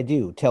what should I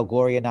do? Tell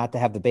Gloria not to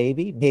have the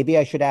baby? Maybe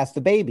I should ask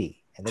the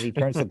baby. And then he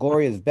turns to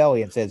Gloria's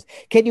belly and says,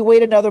 can you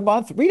wait another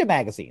month? Read a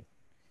magazine.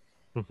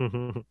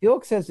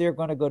 Felix says they're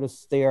going to go to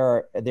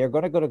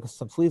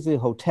some sleazy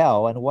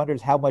hotel and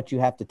wonders how much you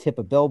have to tip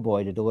a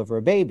bellboy to deliver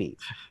a baby.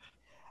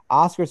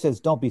 Oscar says,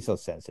 don't be so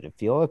sensitive,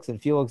 Felix.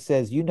 And Felix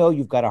says, you know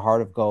you've got a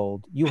heart of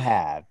gold. You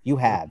have.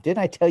 Didn't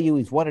I tell you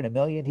he's 1 in a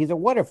million? He's a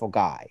wonderful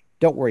guy.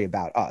 Don't worry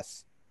about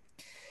us.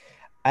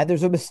 And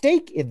there's a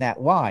mistake in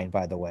that line,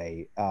 by the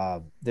way.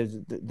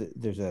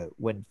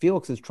 When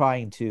Felix is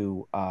trying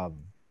to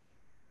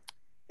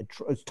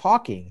is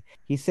talking,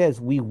 he says,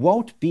 we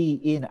won't be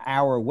in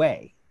our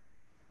way.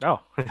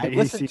 Oh, I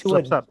listened to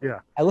it.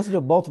 I listened to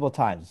it multiple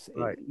times.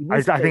 Right.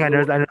 I think I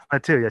know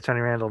that too. Yeah, Johnny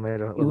Randall made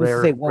a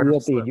rare. Say, well, we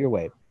won't be in your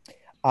way.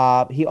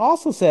 He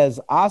also says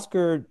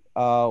Oscar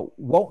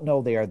won't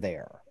know they are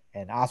there.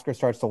 And Oscar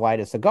starts to light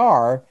a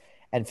cigar,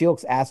 and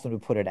Felix asks him to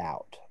put it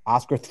out.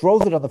 Oscar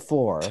throws it on the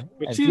floor.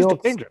 Which seems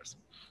dangerous.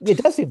 It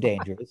does seem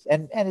dangerous.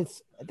 And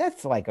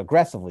that's like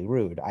aggressively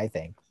rude, I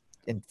think,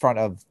 in front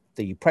of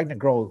the pregnant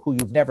girl who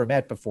you've never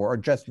met before or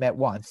just met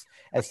once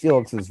as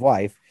Felix's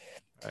wife.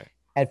 Right.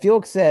 And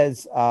Felix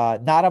says,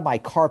 not on my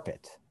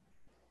carpet.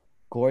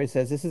 Gloria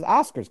says, this is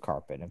Oscar's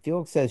carpet. And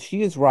Felix says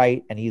she is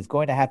right, and he's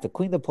going to have to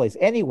clean the place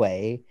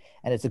anyway,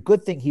 and it's a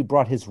good thing he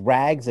brought his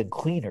rags and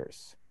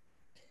cleaners.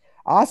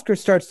 Oscar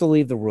starts to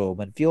leave the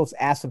room, and Felix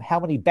asks him how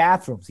many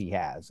bathrooms he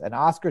has. And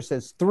Oscar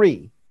says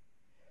 3,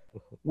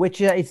 which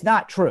is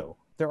not true.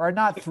 There are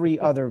not 2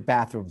 other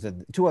bathrooms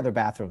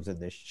in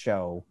this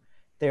show.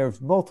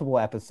 There's multiple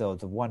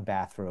episodes of 1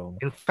 bathroom.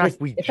 In fact,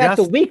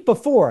 the week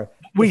before,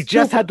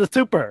 had the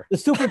super. The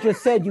super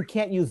just said you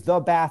can't use the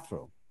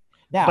bathroom.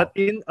 Now,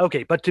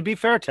 but to be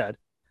fair, Ted.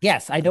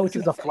 Yes, I know this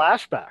is a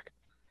flashback.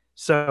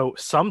 So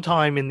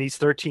sometime in these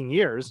 13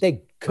 years,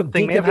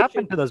 something may have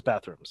happened to those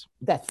bathrooms.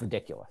 That's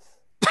ridiculous.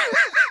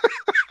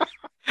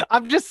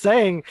 I'm just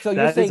saying. So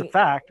you're saying is a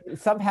fact.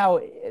 Somehow,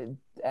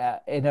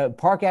 in a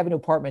Park Avenue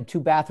apartment, 2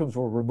 bathrooms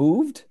were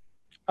removed.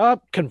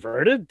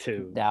 Converted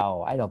to.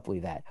 No, I don't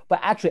believe that.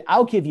 But actually,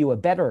 I'll give you a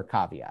better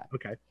caveat.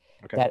 Okay.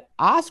 That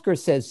Oscar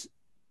says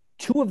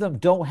 2 of them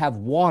don't have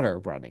water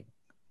running,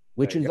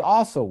 which is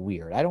also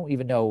weird. I don't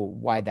even know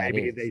why that is.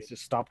 Maybe they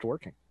just stopped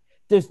working.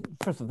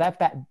 First of all,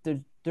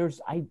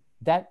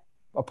 that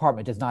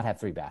apartment does not have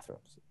 3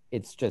 bathrooms.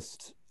 It's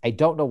just, I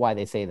don't know why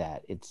they say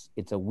that.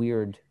 It's a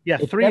weird. Yeah,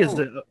 3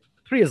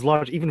 is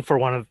large, even for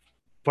one of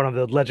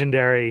the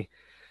legendary.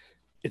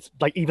 It's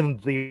like even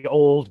the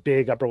old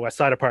big Upper West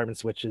Side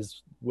apartments, which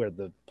is where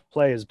the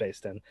play is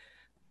based in,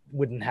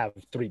 wouldn't have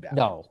 3 bathrooms.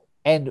 No,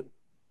 and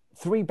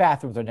 3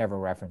 bathrooms are never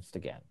referenced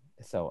again.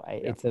 So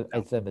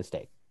it's a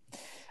mistake.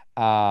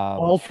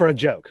 All for a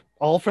joke.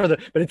 But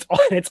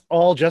it's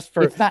all just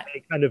for a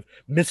kind of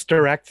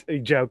misdirect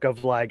joke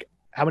of like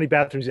how many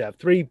bathrooms you have,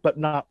 3, but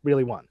not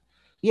really 1.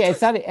 Yeah,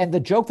 it's not, and the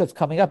joke that's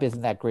coming up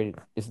isn't that great.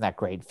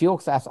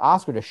 Felix asks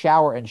Oscar to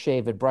shower and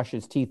shave and brush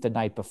his teeth the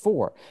night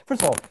before.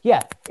 First of all,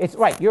 yeah, it's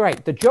right. You're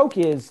right. The joke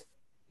is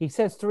he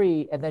says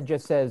 3 and then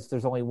just says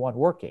there's only 1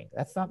 working.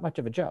 That's not much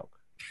of a joke.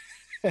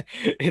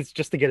 It's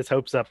just to get his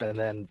hopes up, and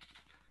then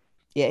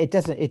Yeah, it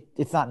doesn't.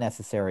 It's not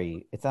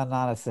necessary. It's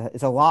not.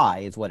 It's a lie.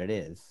 Is what it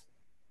is.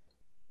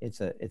 It's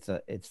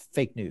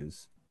fake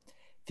news.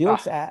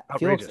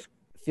 outrageous.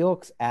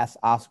 Felix asks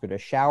Oscar to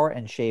shower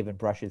and shave and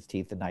brush his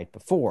teeth the night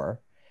before.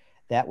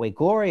 That way,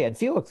 Gloria and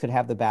Felix could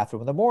have the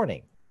bathroom in the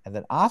morning. And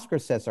then Oscar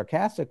says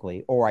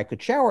sarcastically, or I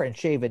could shower and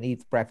shave and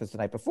eat breakfast the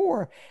night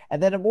before,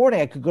 and then in the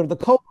morning I could go to the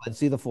Copa and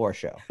see the floor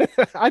show.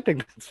 I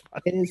think that's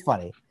funny. It is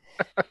funny.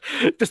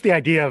 Just the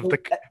idea of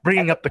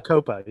bringing up the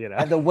Copa,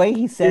 And the way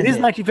he says it is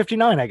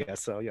 1959, I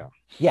guess. So yeah.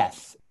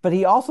 Yes, but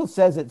he also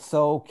says it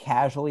so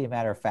casually, a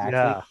matter of fact,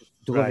 Yeah,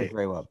 delivered right.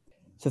 very well.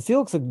 So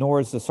Felix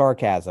ignores the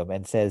sarcasm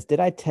and says, "Did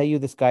I tell you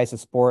this guy's a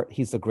sport?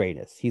 He's the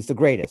greatest. He's the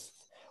greatest.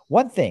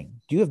 One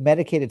thing, do you have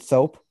medicated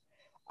soap?"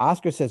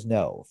 Oscar says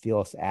no.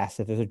 Felix asks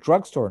if there's a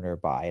drugstore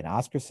nearby, and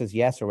Oscar says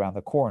yes, around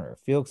the corner.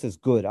 Felix says,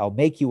 "Good, I'll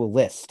make you a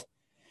list."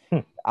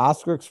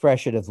 Oscar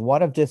expression is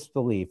one of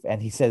disbelief, and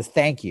he says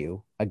thank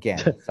you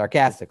again,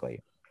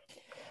 sarcastically.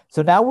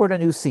 So now we're in a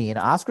new scene.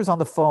 Oscar's on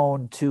the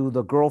phone to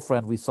the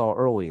girlfriend we saw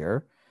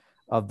earlier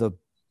of the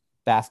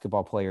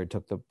basketball player who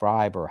took the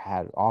bribe or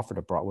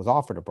was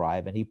offered a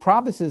bribe, and he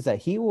promises that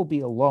he will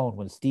be alone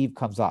when Steve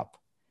comes up.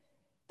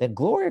 Then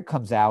Gloria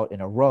comes out in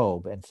a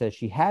robe and says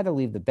she had to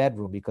leave the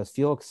bedroom because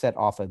Felix set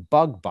off a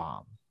bug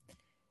bomb.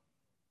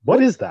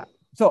 What is that?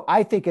 So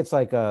I think it's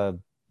a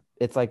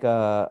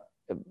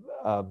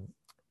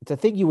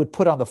thing you would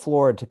put on the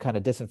floor to kind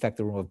of disinfect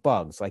the room of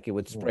bugs, like it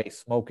would spray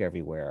smoke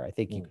everywhere. I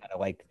think you kind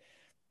of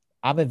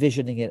I'm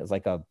envisioning it as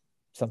like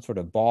some sort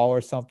of ball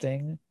or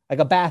something, like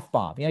a bath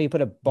bomb. You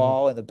put a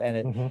ball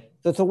in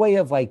so it's a way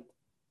of like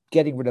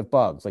getting rid of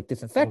bugs, like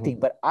disinfecting.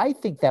 But I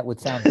think that would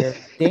sound very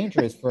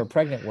dangerous for a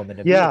pregnant woman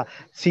to be.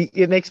 See,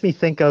 it makes me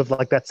think of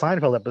like that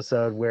Seinfeld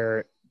episode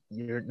where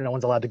no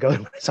one's allowed to go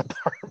to his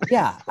apartment.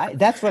 Yeah,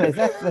 that's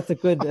a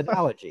good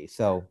analogy.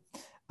 So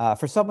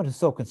for someone who's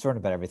so concerned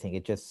about everything,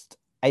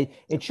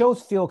 it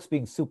shows Felix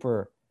being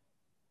super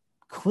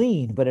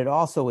clean, but it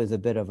also is a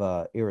bit of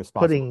a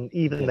irresponsible. Putting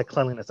even the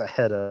cleanliness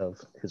ahead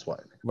of his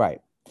wife.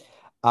 Right.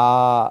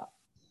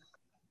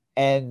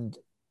 And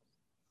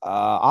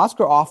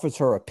Oscar offers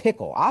her a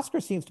pickle. Oscar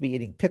seems to be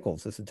eating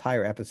pickles this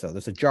entire episode.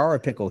 There's a jar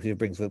of pickles he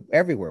brings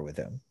everywhere with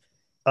him.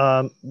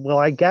 Well,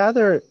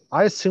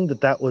 I assumed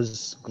that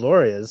was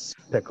Gloria's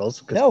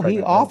pickles. No,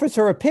 he offers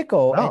her a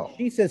pickle, and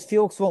she says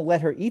Felix won't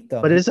let her eat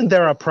them. But isn't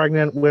there a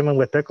pregnant women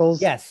with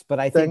pickles? Yes, but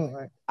I think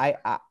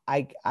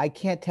I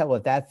can't tell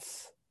if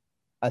that's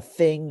a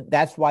thing.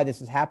 That's why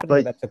this is happening.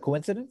 But that's a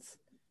coincidence.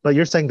 But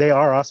you're saying they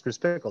are Oscar's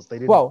pickles. They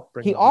didn't. Well,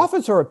 he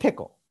offers her a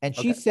pickle, and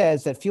she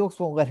says that Felix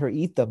won't let her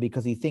eat them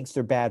because he thinks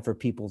they're bad for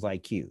people's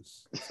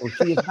IQs. So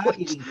she is not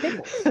eating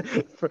pickles.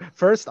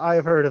 First,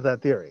 I've heard of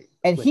that theory.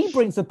 And he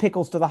brings the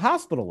pickles to the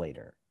hospital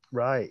later.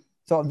 Right.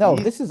 So no,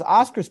 this is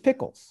Oscar's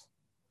pickles.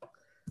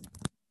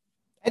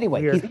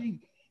 Anyway,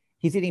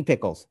 he's eating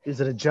pickles. Is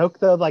it a joke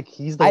though? Like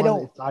he's the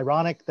one. It's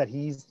ironic that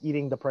he's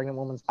eating the pregnant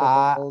woman's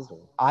pickles.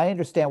 I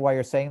understand why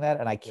you're saying that,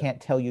 and I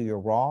can't tell you you're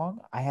wrong.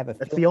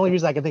 That's the only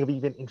reason I can think of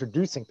even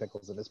introducing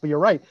pickles in this. But you're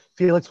right.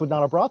 Felix would not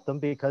have brought them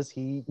because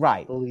he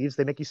believes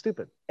they make you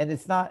stupid. And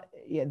it's not.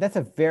 Yeah, that's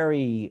a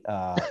very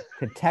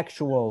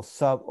contextual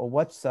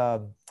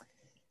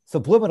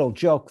subliminal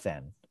joke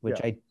then, which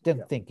I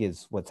didn't think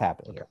is what's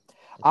happening here.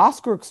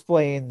 Oscar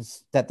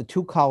explains that the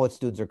two college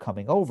students are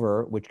coming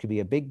over, which could be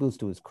a big boost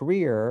to his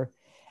career,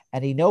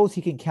 and he knows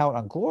he can count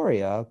on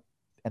Gloria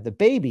and the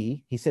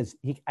baby. He says,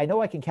 I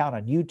know I can count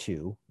on you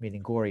two,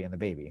 meaning Gloria and the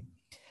baby,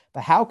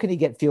 but how can he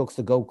get Felix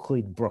to go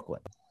clean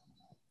Brooklyn?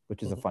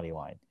 Which is a funny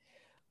line.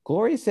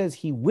 Gloria says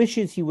he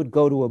wishes he would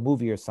go to a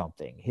movie or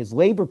something. His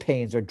labor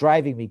pains are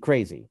driving me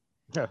crazy.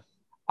 Yeah.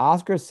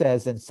 Oscar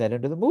says, then send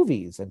him to the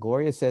movies. And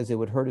Gloria says it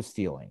would hurt his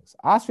feelings.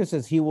 Oscar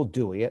says he will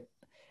do it.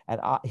 And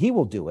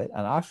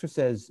And Oscar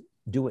says,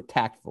 do it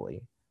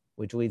tactfully,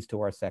 which leads to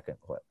our second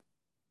clip.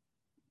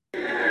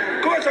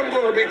 Of course I'm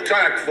going to be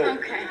tactful.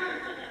 Okay.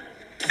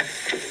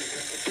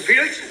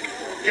 Felix,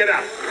 get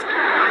out.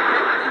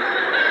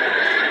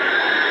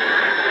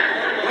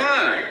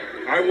 Why?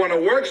 I want to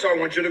work, so I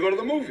want you to go to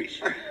the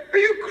movies. Are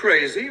you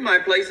crazy? My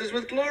place is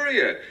with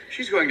Gloria.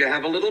 She's going to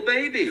have a little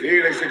baby.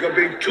 Felix, it could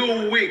be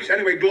 2 weeks.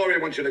 Anyway, Gloria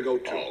wants you to go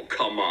too. Oh,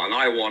 come on.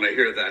 I want to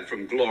hear that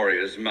from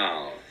Gloria's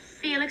mouth.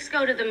 Felix,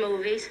 go to the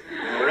movies.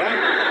 All right.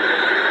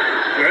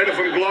 You heard it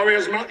from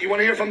Gloria's mouth. You want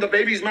to hear from the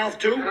baby's mouth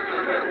too?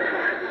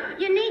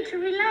 You need to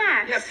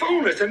relax. Yeah,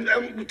 phone us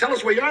and tell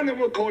us where you are, and then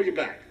we'll call you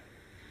back.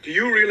 Do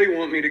you really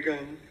want me to go?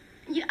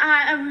 Yeah,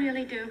 I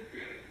really do.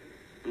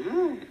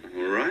 Oh,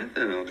 all right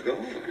then, I'll go.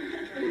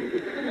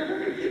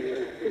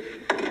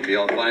 Maybe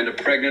I'll find a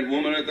pregnant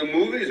woman at the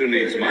movies who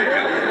needs my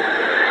help.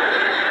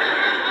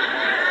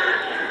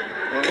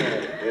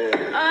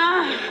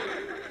 Oh.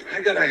 I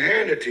gotta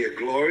hand it to you,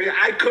 Gloria.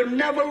 I could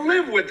never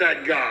live with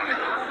that guy.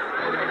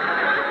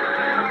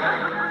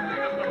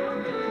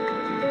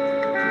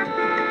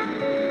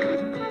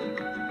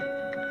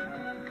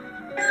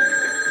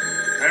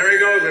 There he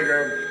goes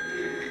again.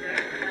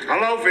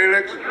 Hello,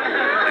 Felix.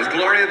 Is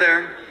Gloria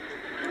there?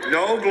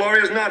 No,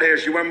 Gloria's not here.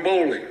 She went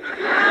bowling.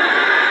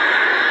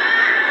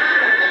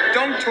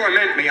 Don't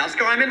torment me,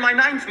 Oscar. I'm in my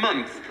 9th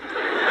month.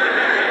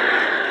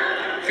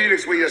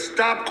 Felix, will you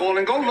stop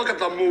calling? Go look at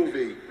the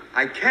movie.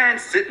 I can't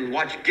sit and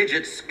watch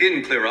Gidget's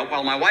skin clear up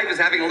while my wife is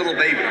having a little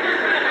baby.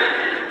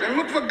 Then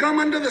look for gum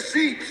under the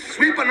seat.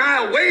 Sweep an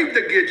aisle. Wave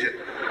the Gidget.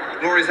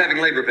 Gloria's having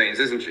labor pains,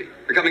 isn't she?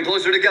 They're coming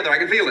closer together. I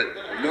can feel it.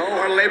 No,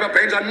 her labor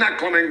pains are not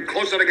coming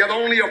closer together.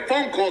 Only your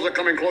phone calls are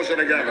coming closer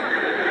together.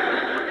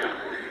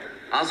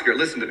 Oscar,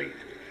 listen to me.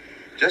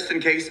 Just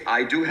in case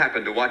I do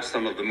happen to watch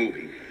some of the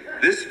movie,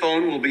 this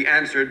phone will be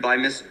answered by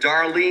Miss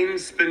Darlene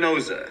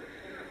Spinoza.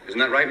 Isn't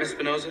that right, Miss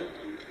Spinoza?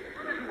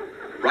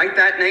 Write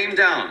that name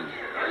down.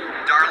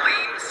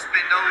 Darlene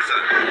Spinoza.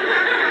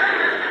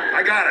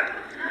 I got it.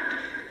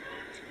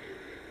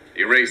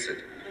 Erase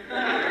it.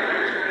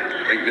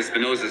 I think Miss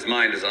Spinoza's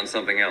mind is on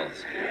something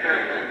else.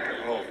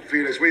 Oh,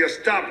 Felix, will you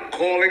stop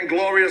calling?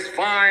 Gloria's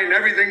fine.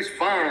 Everything's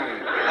fine.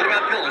 What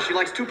about pillows? She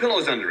likes 2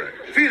 pillows under it.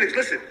 Felix,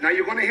 listen. Now,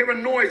 you're going to hear a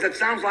noise that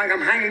sounds like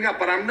I'm hanging up,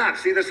 but I'm not.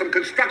 See, there's some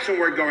construction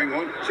work going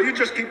on, so you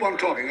just keep on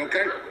talking,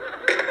 okay?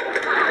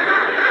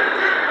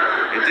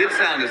 It did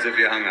sound as if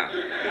you hung up.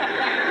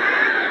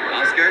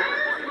 Oscar?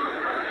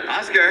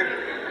 Oscar?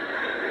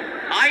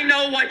 I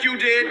know what you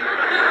did.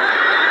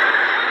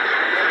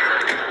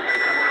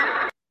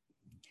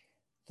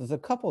 There's a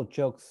couple of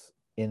jokes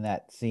in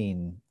that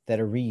scene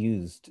that are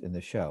reused in the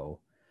show.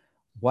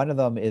 One of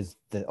them is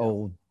the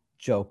old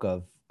joke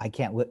of I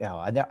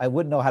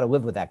wouldn't know how to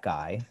live with that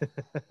guy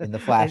in the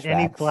flashback. In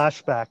any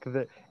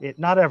flashback,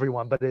 not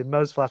everyone, but in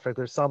most flashbacks,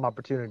 there's some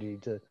opportunity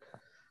to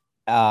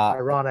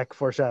ironic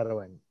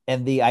foreshadowing.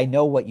 And the I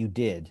know what you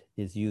did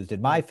is used in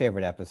my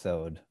favorite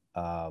episode.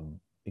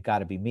 It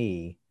Gotta Be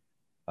Me.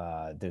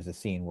 There's a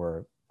scene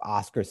where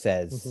Oscar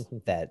says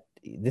that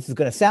this is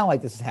going to sound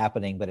like this is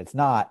happening, but it's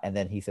not. And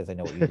then he says, I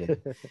know what you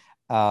did.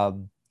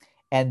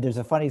 And there's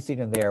a funny scene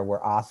in there where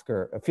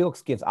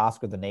Felix gives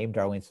Oscar the name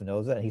Darlene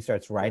Spinoza, and he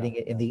starts writing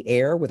it in the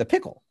air with a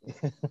pickle.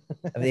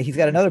 I mean, he's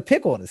got another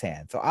pickle in his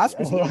hand. So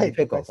Oscar's eating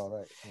pickles.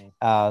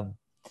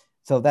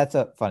 So that's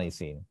a funny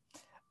scene.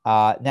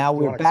 Now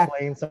we're back.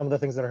 Explain some of the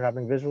things that are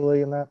happening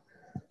visually in that.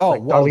 Oh,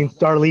 like well,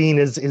 Darlene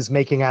is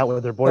making out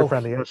with her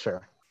boyfriend, the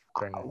usher.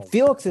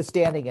 Felix is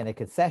standing in a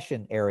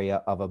concession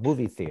area of a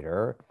movie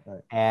theater,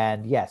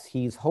 and yes,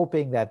 he's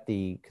hoping that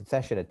the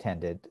concession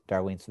attendant,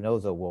 Darlene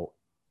Spinoza, will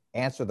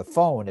answer the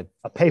phone if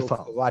a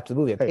payphone, watch the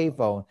movie, a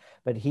payphone.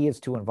 But she's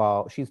too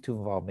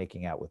involved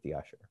making out with the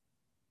usher.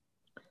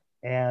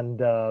 And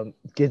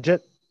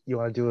Gidget, you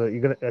want to do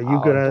it?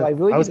 I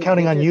was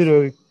counting on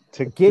you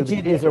to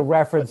Gidget is a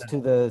reference to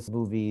the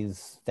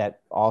movies that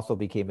also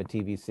became a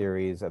TV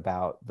series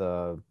about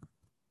the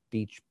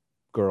beach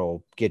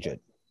girl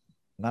Gidget.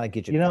 Not a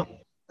Gidget.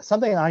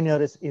 Something I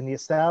noticed in the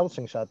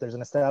establishing shot, there's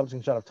an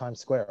establishing shot of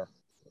Times Square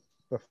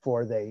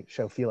before they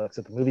show Felix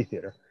at the movie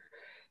theater.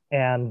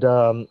 And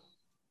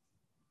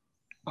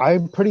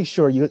I'm pretty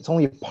sure it's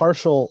only a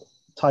partial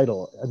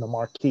title in the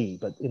marquee,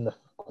 but in the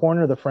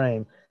corner of the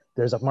frame,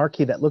 there's a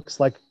marquee that looks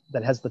like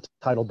that has the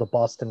title The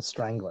Boston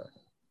Strangler.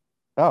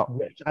 Oh.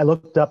 Which I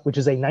looked up, which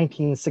is a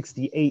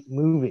 1968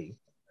 movie.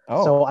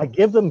 Oh. So I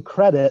give them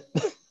credit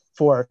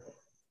for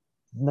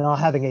not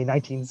having a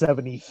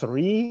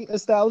 1973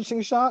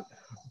 establishing shot,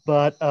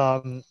 but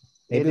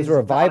it was a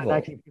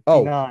revival.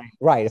 Oh,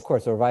 right. Of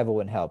course, a revival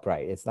wouldn't help.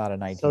 Right. It's not a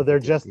 19. So they're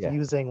just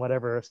using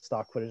whatever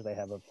stock footage they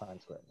have of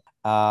Times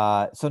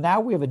Square. So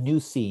now we have a new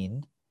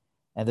scene,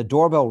 and the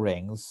doorbell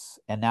rings,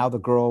 and now the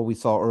girl we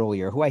saw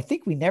earlier, who I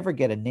think we never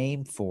get a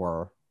name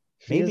for.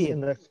 Maybe in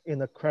the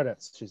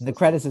credits. In the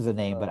credits is a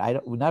name,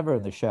 but never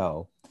in the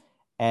show.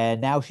 And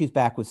now she's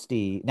back with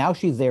Steve. Now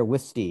she's there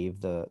with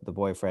Steve, the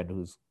boyfriend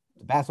who's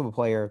the basketball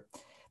player.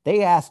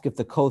 They ask if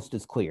the coast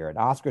is clear, and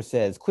Oscar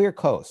says, "Clear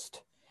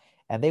coast."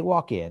 And they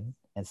walk in,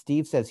 and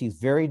Steve says he's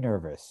very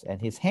nervous, and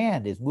his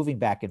hand is moving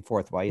back and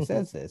forth while he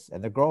says this.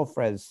 And the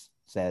girlfriend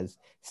says,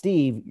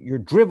 "Steve, you're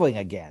dribbling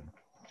again."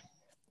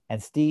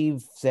 And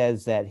Steve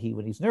says that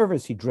when he's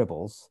nervous, he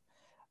dribbles,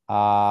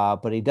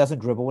 but he doesn't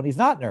dribble when he's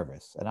not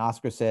nervous. And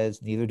Oscar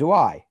says, "Neither do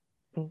I."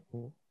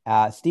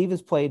 Steve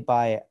is played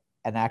by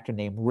an actor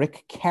named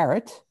Rick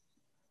Carrot,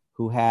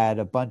 who had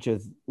a bunch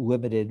of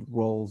limited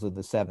roles in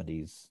the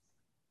 70s.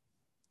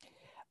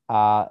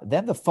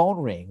 Then the phone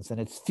rings, and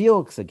it's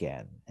Felix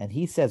again. And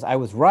he says, "I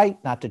was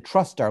right not to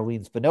trust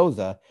Darlene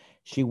Spinoza.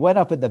 She went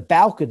up in the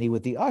balcony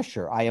with the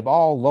usher. I am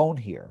all alone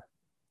here.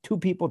 2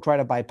 people try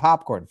to buy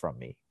popcorn from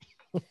me."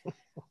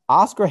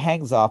 Oscar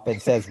hangs up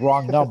and says,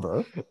 "Wrong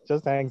number."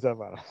 Just hangs up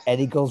on him. And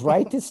he goes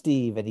right to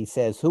Steve, and he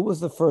says, "Who was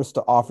the first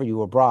to offer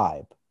you a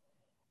bribe?"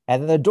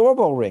 And then the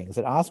doorbell rings,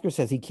 and Oscar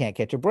says he can't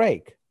catch a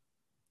break.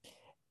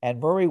 And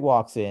Murray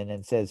walks in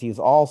and says he's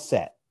all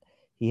set.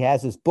 He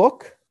has his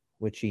book,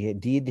 which he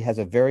indeed has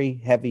a very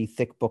heavy,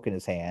 thick book in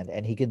his hand,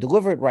 and he can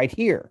deliver it right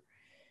here.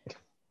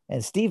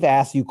 And Steve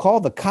asks, "You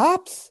called the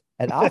cops?"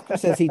 And Oscar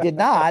says he did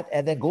not.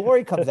 And then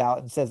Glory comes out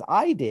and says,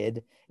 "I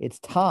did. It's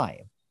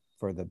time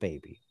for the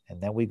baby." And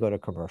then we go to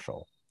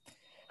commercial.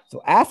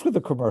 So after the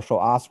commercial,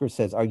 Oscar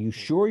says, "Are you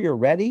sure you're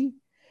ready?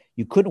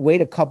 You couldn't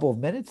wait a couple of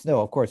minutes?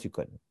 No, of course you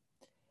couldn't.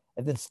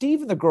 And then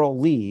Steve and the girl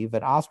leave,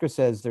 and Oscar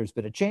says there's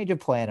been a change of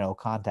plan and he'll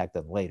contact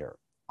them later.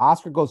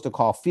 Oscar goes to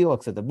call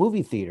Felix at the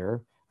movie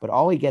theater, but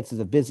all he gets is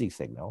a busy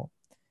signal.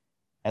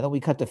 And then we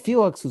cut to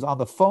Felix, who's on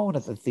the phone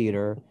at the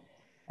theater,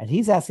 and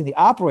he's asking the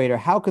operator,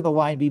 how could the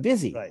line be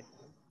busy? Right.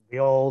 The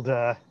old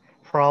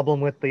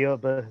problem with the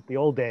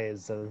old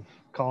days of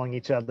calling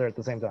each other at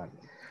the same time.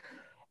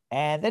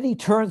 And then he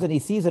turns and he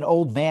sees an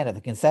old man at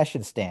the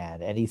concession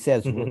stand, and he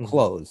says, we're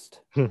closed.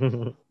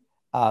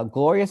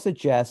 Gloria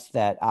suggests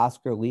that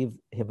Oscar leave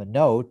him a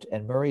note,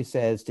 and Murray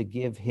says to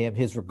give him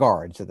his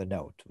regards in the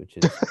note, which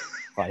is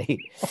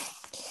funny.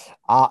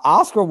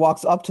 Oscar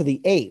walks up to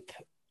the ape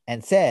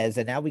and says,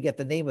 and now we get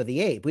the name of the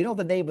ape. We know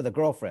the name of the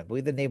girlfriend, but we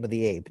have the name of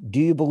the ape. Do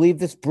you believe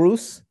this,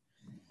 Bruce?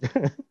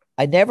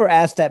 I never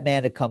asked that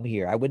man to come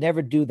here. I would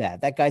never do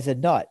that. That guy's a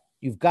nut.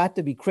 You've got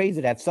to be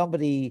crazy to have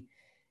somebody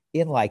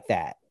in like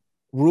that.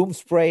 Room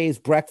sprays,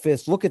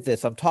 breakfast. Look at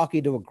this. I'm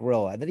talking to a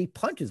gorilla. And then he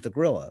punches the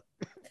gorilla.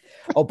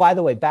 Oh, by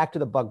the way, back to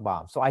the bug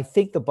bomb. So I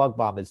think the bug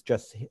bomb is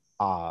just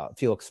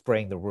Felix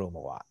spraying the room a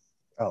lot.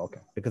 Oh, okay.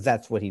 Because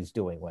that's what he's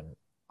doing when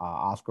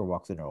Oscar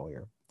walks in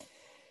earlier.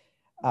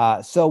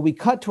 So we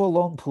cut to a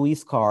lone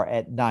police car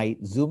at night,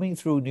 zooming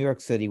through New York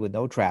City with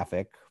no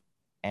traffic.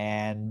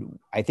 And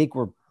I think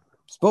we're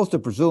supposed to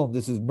presume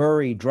this is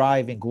Murray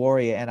driving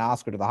Gloria and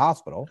Oscar to the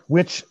hospital.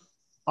 Which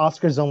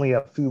Oscar's only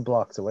a few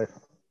blocks away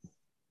from.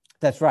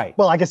 That's right.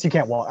 Well, I guess you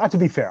can't walk. To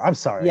be fair, I'm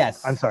sorry.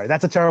 Yes. I'm sorry.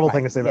 That's a terrible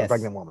thing to say about Yes. a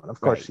pregnant woman. Of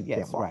course, she Yes,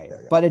 can't walk right.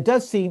 there. Yeah. But it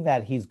does seem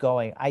that he's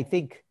going. I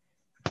think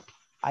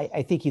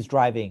he's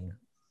driving.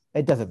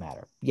 It doesn't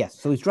matter. Yes.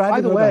 So he's driving.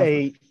 By the to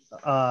way,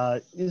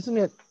 isn't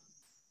it?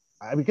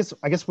 I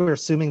guess we're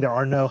assuming there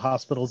are no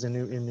hospitals in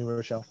New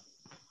Rochelle.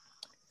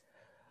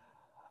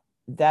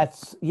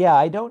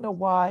 I don't know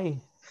why.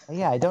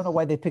 Yeah, I don't know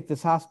why they picked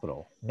this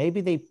hospital.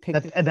 Maybe they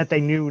picked and that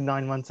they knew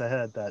 9 months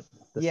ahead that.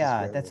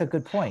 That's a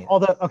good point.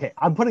 Although, okay,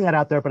 I'm putting that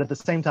out there, but at the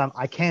same time,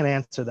 I can't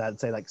answer that and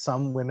say like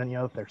some women,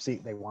 if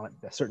they want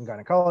a certain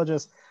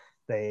gynecologist,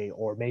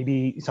 or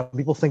maybe some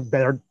people think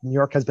New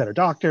York has better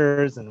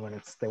doctors, and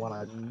when they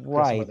want to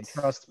right they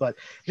trust. But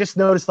just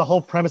notice the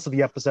whole premise of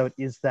the episode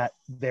is that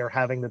they're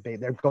having the baby.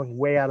 They're going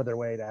way out of their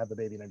way to have the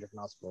baby in a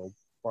different hospital.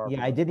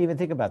 Yeah, I didn't even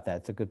think about that.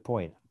 It's a good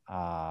point.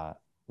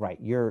 Right,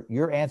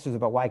 your answers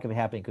about why it could be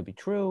happening could be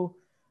true,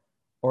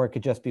 or it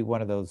could just be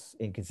one of those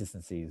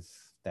inconsistencies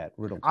that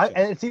riddled.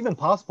 And it's even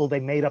possible they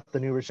made up the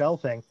New Rochelle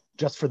thing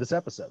just for this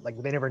episode. Like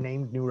they never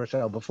named New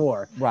Rochelle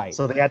before, right?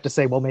 So they had to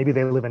say, well, maybe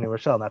they live in New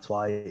Rochelle, and that's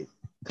why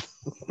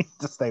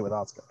to stay with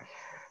Oscar.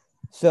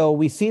 So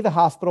we see the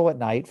hospital at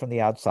night from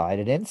the outside,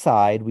 and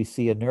inside we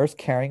see a nurse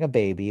carrying a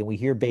baby, and we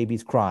hear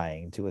babies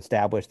crying to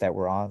establish that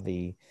we're on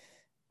the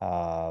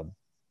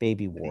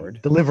baby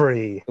ward,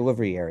 delivery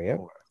area.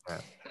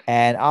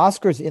 And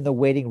Oscar's in the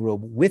waiting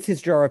room with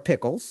his jar of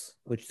pickles,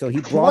 so he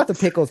brought the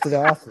pickles to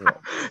the hospital.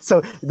 So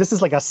this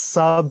is like a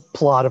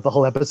subplot of the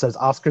whole episode: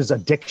 Oscar's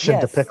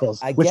addiction to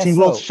pickles, which he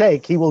will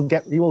shake. He will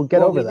get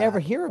over that. We never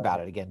hear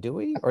about it again, do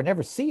we? Or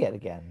never see it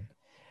again.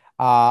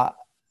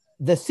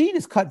 The scene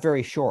is cut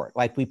very short.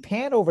 Like we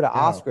pan over to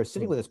Oscar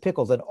sitting with his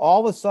pickles, and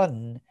all of a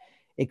sudden,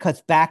 it cuts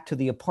back to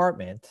the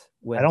apartment.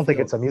 I don't think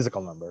it's a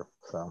musical number.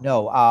 So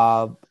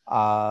no.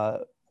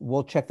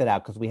 We'll check that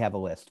out because we have a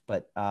list.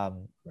 But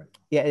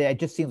yeah, it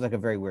just seems like a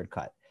very weird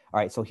cut. All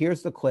right, so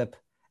here's the clip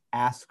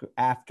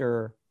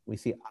after we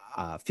see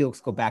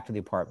Felix go back to the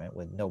apartment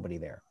with nobody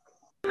there.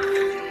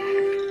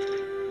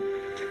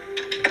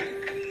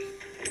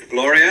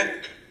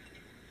 Gloria?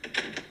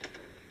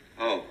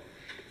 Oh.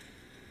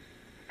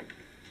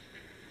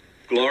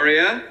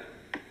 Gloria?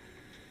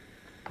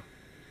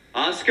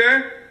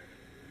 Oscar?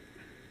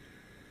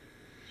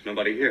 There's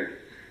nobody here.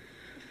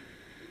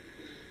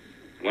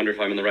 I wonder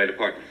if I'm in the right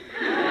apartment.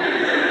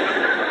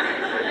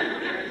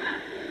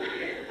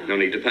 No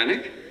need to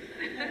panic.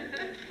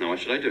 Now what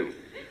should I do?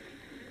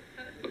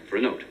 Look for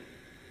a note.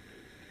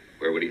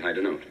 Where would he hide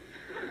a note?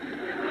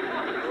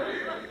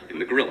 In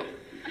the gorilla.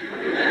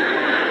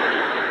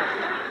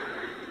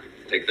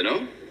 Take the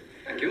note.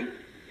 Thank you.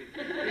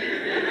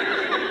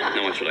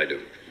 Now what should I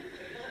do?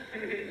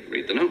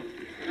 Read the note.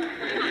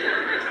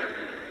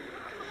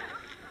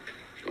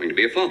 Going to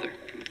be a father.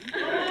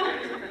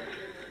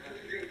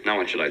 Now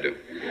what should I do?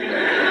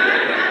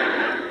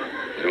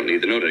 I don't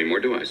need the note anymore,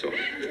 do I? So put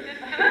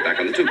it back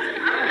on the tube.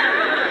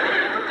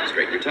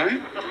 Straighten your tie.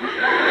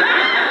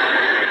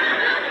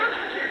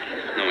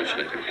 Now what should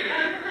I do?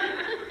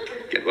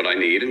 Get what I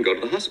need and go to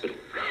the hospital.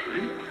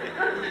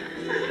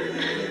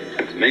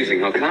 It's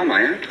amazing how calm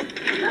I am.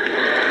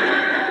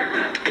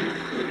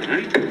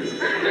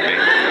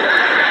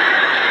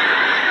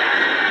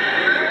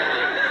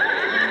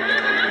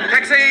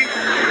 Taxi!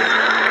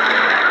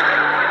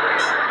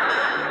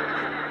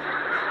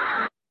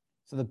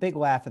 So the big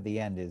laugh at the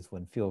end is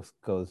when Felix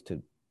goes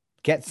to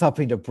get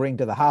something to bring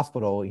to the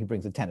hospital. He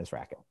brings a tennis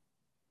racket.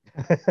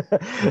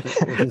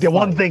 The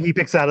one thing he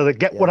picks out of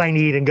what I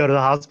need and go to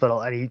the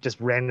hospital, and he just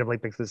randomly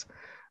picks this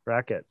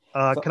racket.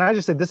 Can I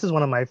just say this is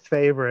one of my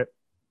favorite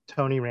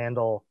Tony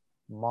Randall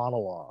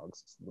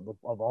monologues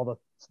of all the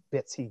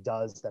bits he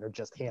does that are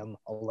just him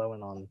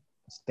alone on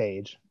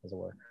stage, as it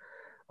were.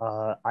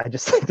 I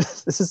just think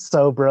this is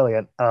so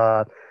brilliant.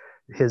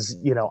 His,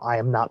 I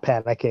am not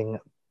panicking.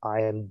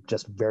 I am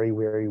just very,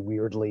 very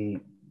weirdly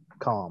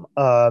calm.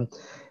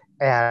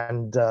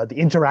 And the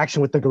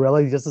interaction with the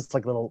gorilla, he does this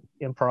like little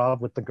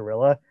improv with the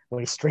gorilla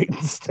when he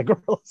straightens the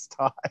gorilla's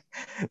tie,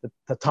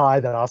 the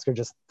tie that Oscar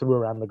just threw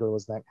around the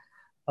gorilla's neck.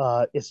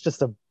 It's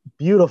just a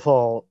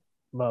beautiful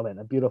moment,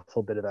 a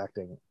beautiful bit of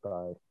acting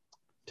by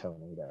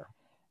Tony there.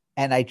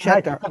 And I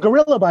checked the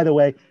gorilla, by the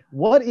way.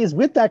 What is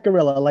with that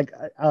gorilla? Like,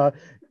 I'm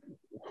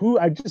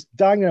just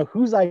dying to know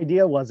whose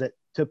idea was it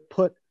to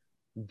put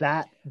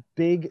that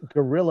big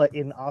gorilla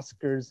in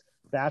Oscar's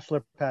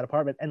bachelor pad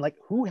apartment, and like,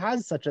 who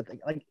has such a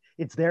thing? Like,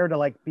 it's there to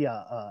like be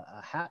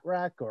a hat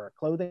rack or a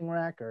clothing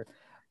rack, or.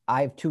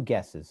 I have two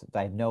guesses.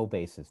 I have no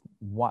basis.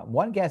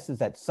 One guess is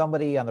that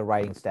somebody on the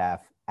writing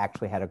staff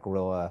actually had a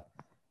gorilla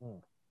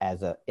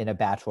in a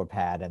bachelor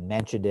pad and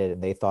mentioned it,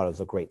 and they thought it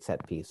was a great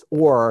set piece.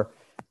 Or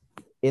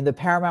in the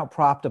Paramount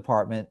prop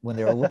department, when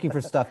they were looking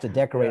for stuff to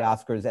decorate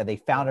Oscars, and they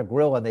found a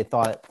gorilla, and they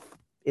thought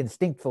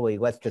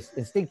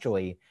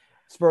instinctually,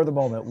 spur of the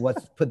moment,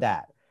 let's put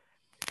that.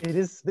 It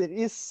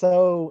is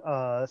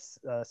so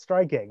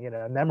striking,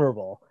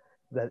 memorable.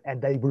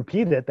 And they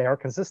repeat it. They are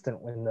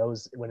consistent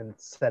when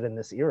it's set in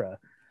this era.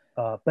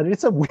 But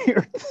it's a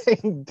weird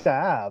thing to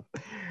have.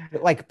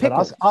 Like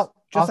pickles.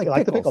 Just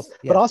like the pickles.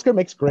 Yeah. But Oscar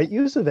makes great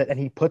use of it, and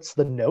he puts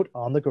the note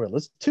on the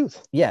gorilla's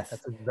tooth. Yes.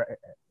 That's a very,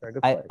 very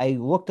good place. I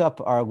looked up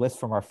our list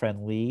from our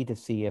friend Lee to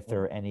see if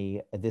there are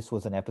any. This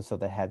was an episode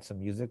that had some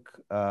music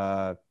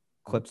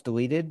clips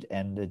deleted,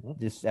 and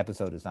this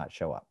episode does not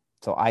show up.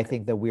 So I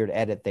think the weird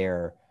edit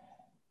there.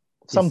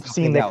 Some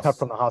scene they cut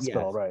from the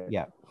hospital, right?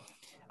 Yeah.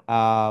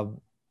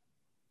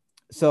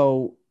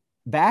 So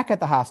back at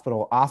the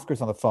hospital, Oscar's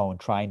on the phone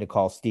trying to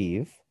call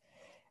Steve,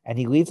 and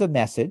he leaves a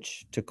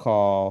message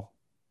for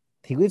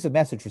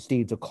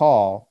Steve to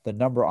call the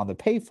number on the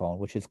payphone,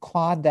 which is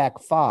Klondike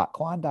 5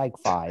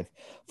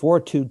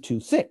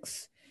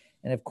 4226.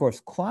 And of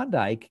course,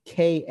 Klondike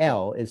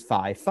KL is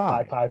 55.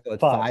 So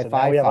it's 555.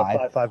 So we have a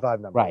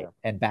 555 number. Right.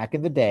 And back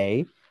in the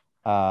day,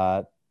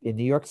 in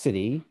New York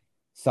City,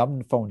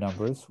 some phone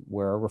numbers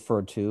were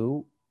referred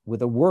to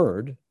with a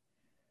word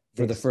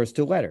for the first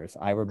two letters.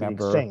 I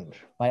remember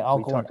my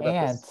uncle and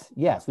aunt.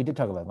 Yes, we did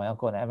talk about it. My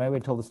uncle and aunt. I remember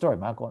we told the story.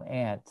 My uncle and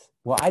aunt.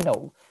 Well, I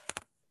know.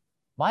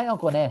 My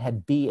uncle and aunt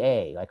had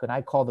BA. Like when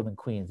I called them in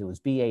Queens, it was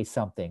BA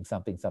something,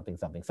 something, something,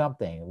 something,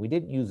 something. We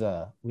didn't use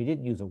a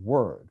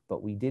word,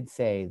 but we did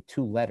say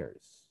two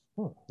letters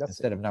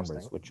instead of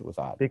numbers, which was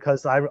odd.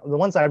 Because the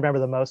ones I remember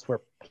the most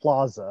were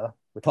Plaza,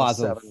 which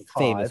Plaza, was 7-5.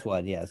 Famous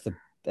one, yes.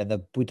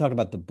 We talked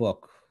about the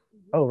book.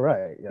 Oh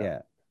right, yeah.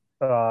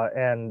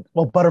 And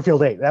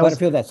Butterfield 8.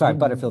 Butterfield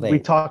 8. We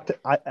talked.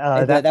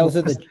 That was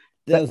in the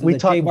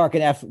J.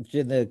 Martin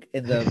in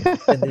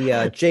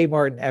the J.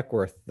 Martin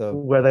Eckworth,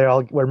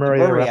 where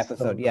Murray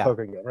episode, the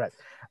poker game, right?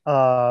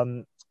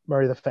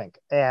 Murray the Fink,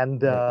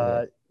 and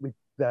that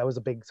was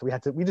a big. So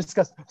we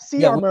discussed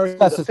our Murray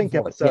the Fink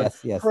episode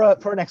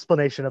for an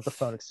explanation of the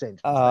phone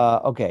exchange.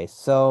 Okay,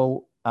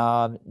 so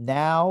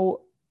now.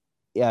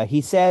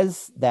 He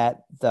says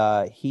that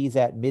he's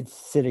at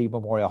Mid-City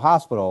Memorial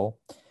Hospital,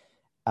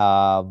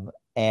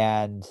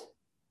 and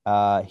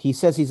he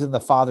says he's in the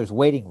father's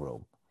waiting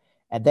room.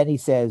 And then he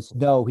says,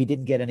 no, he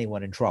didn't get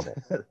anyone in trouble.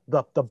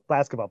 the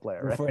basketball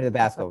player, right? Referring to the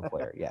basketball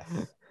player, yes.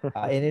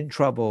 And in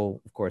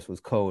trouble, of course, was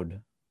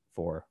code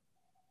for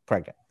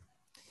pregnant.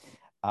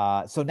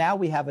 So now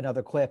we have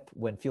another clip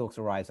when Felix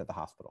arrives at the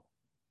hospital.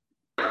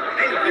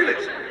 Hey,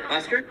 Felix.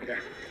 Oscar? Yeah.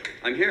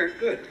 I'm here.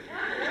 Good.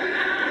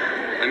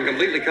 I'm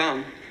completely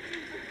calm.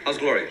 How's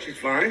Gloria? She's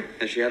fine.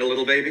 Has she had a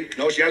little baby?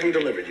 No, she hasn't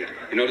delivered yet.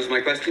 You notice my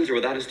questions are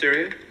without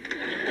hysteria?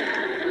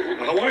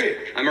 How are you?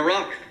 I'm a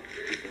rock.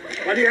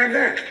 Why do you have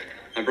that?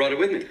 I brought it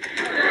with me.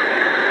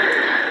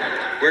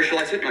 Where shall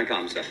I sit my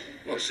calm self?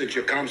 Well, sit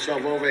your calm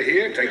self over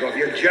here, take off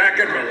your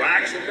jacket,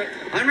 relax a bit.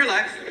 I'm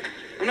relaxed.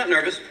 I'm not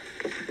nervous.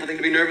 Nothing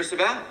to be nervous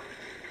about.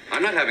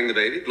 I'm not having the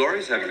baby.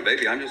 Gloria's having the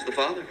baby. I'm just the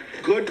father.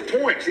 Good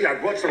point. See, I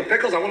brought some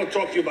pickles. I want to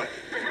talk to you about...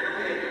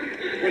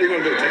 What are you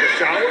going to do, take a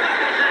shower?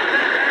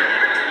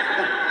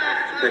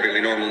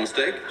 Perfectly normal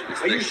mistake.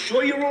 Are you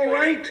sure you're all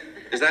right?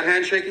 Is that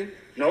handshaking?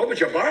 No, but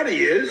your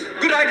body is.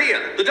 Good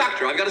idea. The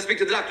doctor. I've got to speak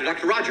to the doctor.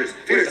 Dr. Rogers.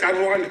 Felix, I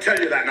wanted to tell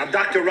you that. Now,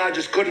 Dr.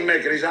 Rogers couldn't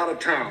make it. He's out of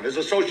town. His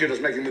associate is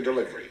making the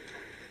delivery.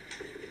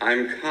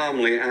 I'm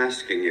calmly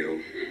asking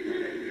you,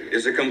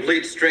 is a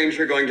complete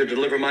stranger going to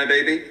deliver my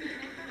baby?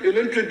 He'll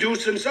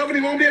introduce himself and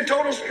he won't be a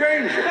total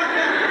stranger.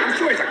 I'm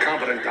sure he's a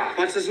competent doctor.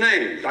 What's his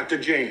name? Dr.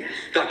 James.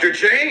 Dr.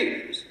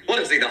 James?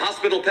 What is he, the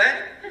hospital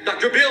pet?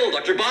 Dr. Bill,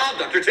 Dr. Bob,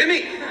 Dr.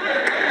 Timmy?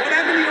 What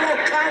happened to your old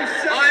calm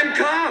self? I'm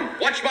calm.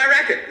 Watch my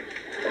racket.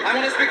 I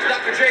want to speak to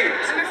Dr. James.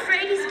 I'm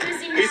afraid he's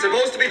busy now. He's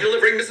supposed to be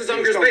delivering Mrs.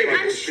 Unger's baby.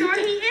 I'm sure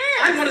he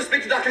is. I want to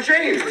speak to Dr.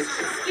 James.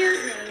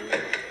 Excuse me.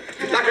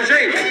 Dr.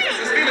 James, this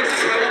is Felix.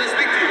 I want to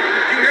speak to you.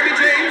 Do you hear me,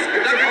 James?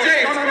 Dr.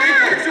 James, No.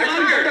 report to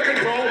Unger. Under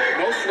control.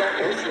 No sweat.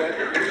 All right.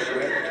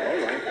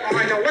 All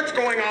right, now, what's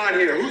What's going on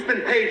here? Who's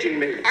been paging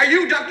me? Are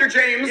you Dr.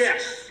 James?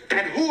 Yes.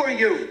 And who are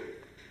you?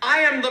 I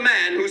am the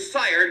man who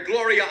sired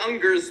Gloria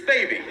Unger's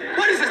baby.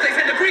 What is this? They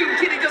said the green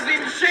kitty doesn't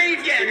even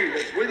shave yet.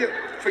 Jesus, will you?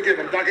 Forgive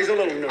him, Doc. He's a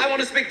little nervous. I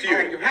want to speak to All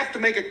right, you. you have to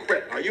make it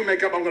quick. Now, you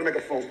make up. I'm going to make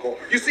a phone call.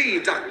 You see,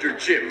 Dr.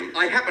 Jim,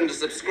 I happen to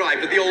subscribe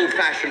to the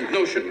old-fashioned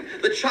notion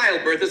that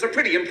childbirth is a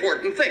pretty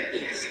important thing.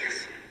 Yes,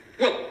 yes.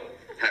 Well,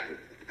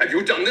 have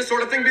you done this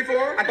sort of thing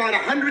before? About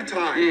 100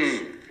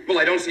 times. Well,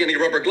 I don't see any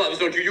rubber gloves.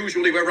 Don't you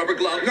usually wear rubber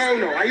gloves?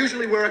 No. I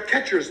usually wear a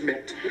catcher's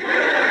mitt. You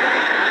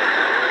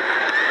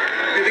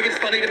think it's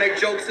funny to make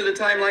jokes at a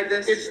time like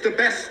this? It's the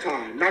best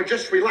time. Now,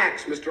 just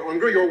relax, Mr.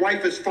 Unger. Your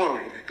wife is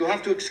fine. You'll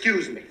have to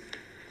excuse me.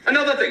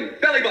 Another thing,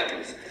 belly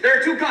buttons. There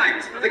are two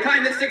kinds. The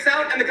kind that sticks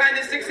out and the kind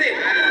that sticks in.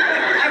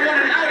 I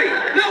want an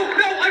outie. No,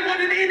 I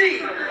want an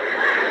innie.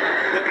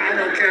 Look, I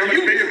don't care how much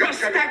You bigger trust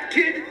that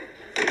kid?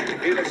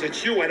 Felix,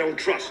 it's you I don't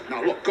trust.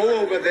 Now, look,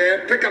 go over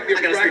there, pick up your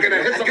I gotta dragon,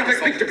 and speak hit to- I gotta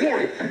speak to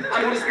Gloria.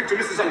 I want to speak to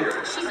Mrs.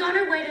 Unger. She's on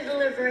her way to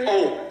delivery.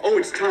 Oh,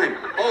 it's time.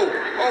 Oh,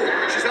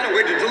 she's on her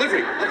way to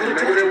delivery. I'm gonna Maybe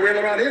talk to they'll her. wheel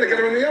around here to get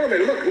her in the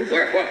elevator. Look, who's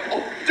Where?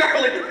 Oh,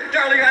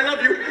 darling, I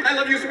love you. I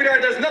love you,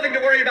 sweetheart. There's nothing to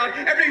worry about.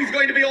 Everything's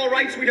going to be all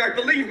right, sweetheart.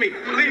 Believe me.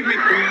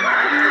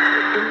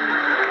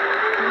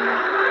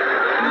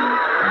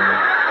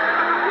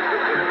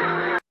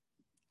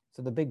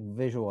 So the big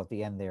visual at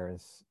the end there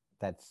is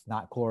that's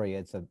not Gloria.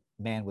 It's a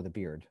man with a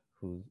beard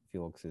who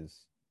Felix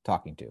is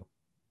talking to.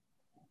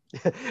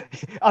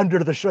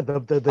 Under the shirt,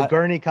 the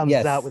gurney comes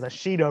yes. out with a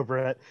sheet over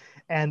it,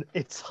 and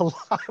it's a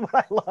lot. What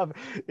I love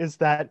is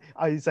that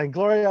he's saying,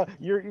 "Gloria,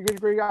 you're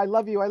I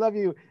love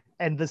you,"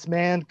 and this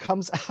man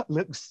comes out,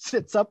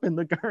 sits up in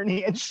the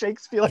gurney, and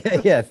shakes Felix.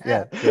 Yes.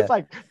 It's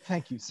like,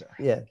 "Thank you, sir."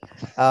 Yeah.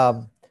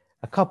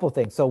 A couple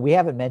things. So we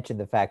haven't mentioned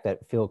the fact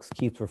that Felix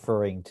keeps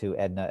referring to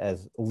Edna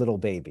as little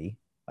baby,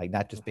 like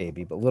not just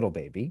baby, but little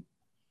baby.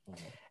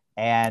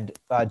 And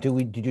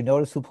did you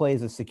notice who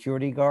plays a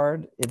security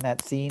guard in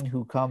that scene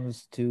who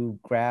comes to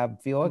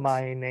grab Felix?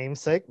 My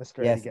namesake,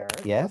 Mr. Yes, Eddie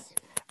Garrett. yes.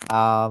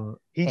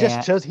 He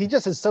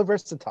just is so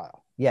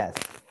versatile. Yes.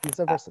 He's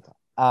so versatile.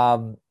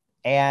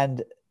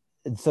 And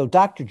so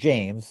Dr.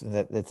 James,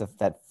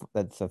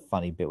 that's a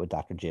funny bit with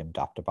Dr. Jim,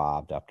 Dr.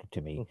 Bob, Dr.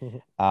 Timmy.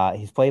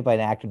 He's played by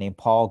an actor named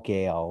Paul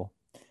Gale,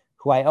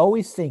 who I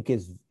always think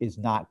is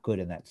not good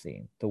in that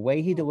scene. The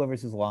way he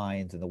delivers his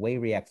lines and the way he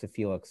reacts to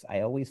Felix,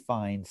 I always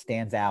find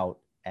stands out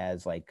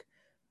as like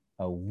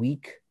a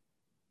weak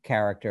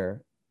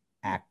character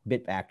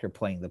bit actor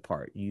playing the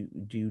part. Do you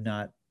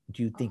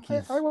think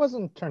he's? I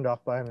wasn't turned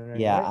off by him. In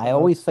any Yeah, way. I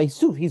always say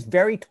he's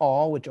very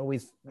tall, which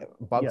always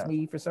bugs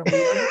me for some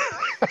reason.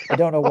 I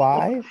don't know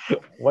why.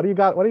 What do you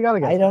got? What do you got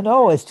against? I don't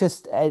know. It's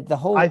just the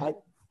whole. I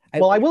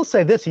will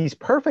say this: he's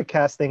perfect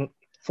casting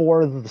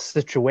for the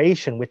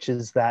situation, which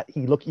is that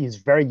he's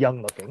very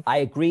young looking. I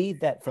agree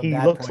that he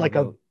that looks point like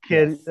of a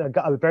view, kid,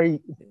 a very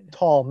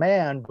tall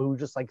man who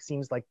just like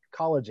seems like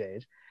college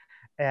age,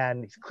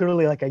 and he's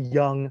clearly like a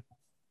young,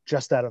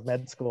 just out of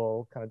med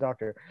school kind of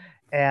doctor.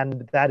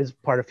 And that is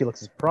part of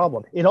Felix's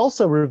problem. It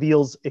also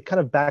it kind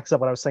of backs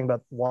up what I was saying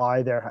about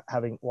why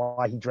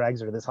he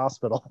drags her to this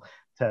hospital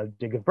to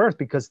give birth,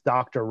 because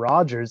Dr.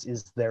 Rogers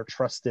is their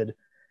trusted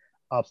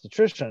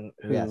obstetrician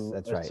who is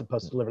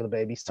supposed to deliver the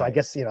baby. So I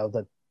guess,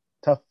 the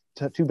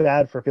too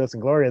bad for Felix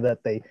and Gloria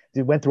that they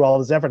went through all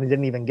this effort and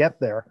didn't even get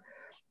their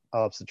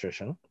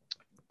obstetrician.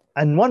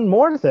 And one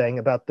more thing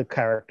about the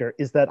character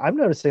is that I'm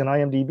noticing on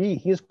IMDb,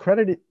 he is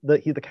credited, the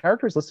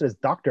character is listed as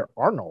Dr.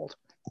 Arnold.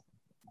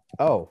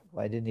 Oh,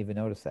 I didn't even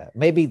notice that.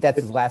 Maybe that's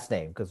his last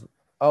name because.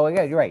 Oh,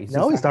 yeah, you're right. He's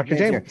Dr.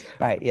 James.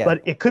 Right, yeah.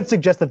 But it could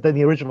suggest that in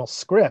the original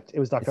script, it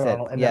was Dr.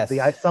 Arnold. And yes.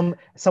 at some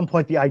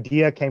point, the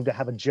idea came to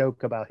have a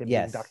joke about him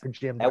being Dr.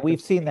 Jim. And we've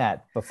seen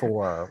that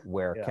before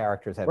where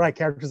characters have. Right,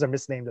 characters are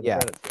misnamed in the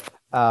credits.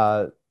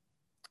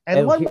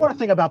 And one more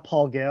thing about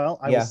Paul Gale,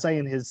 I will say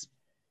in his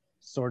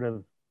sort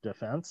of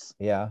defense,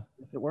 if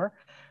it were.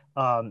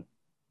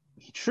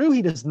 True,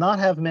 he does not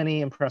have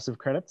many impressive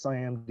credits on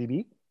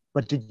IMDb,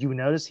 but did you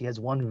notice he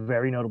has one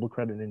very notable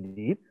credit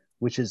indeed,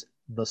 which is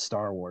the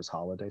Star Wars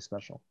Holiday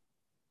Special?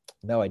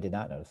 No, I did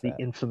not notice that.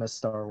 The infamous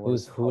Star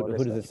Wars. Who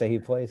does it say he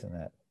plays in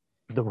that?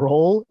 The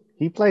role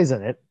he plays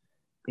in it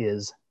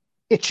is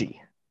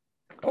Itchy.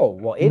 Oh,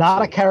 well, Itchy.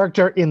 Not a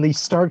character in the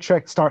Star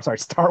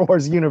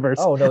Wars universe.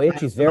 Oh no,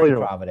 Itchy's very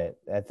prominent.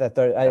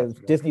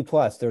 Disney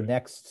Plus, their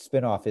next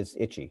spinoff is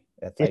Itchy.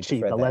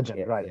 Itchy, the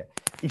legend, right? Yeah.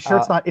 You sure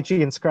it's not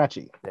Itchy and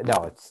Scratchy?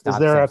 No, it's not. Is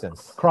there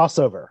Simpsons. A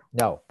crossover?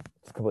 No,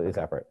 it's completely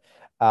separate.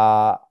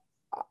 I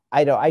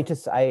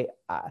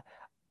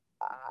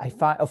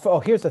find.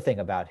 Here's the thing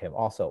about him.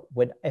 Also,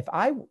 when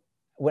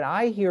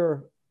I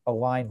hear a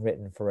line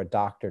written for a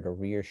doctor to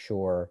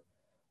reassure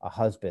a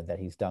husband that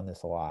he's done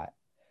this a lot,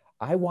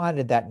 I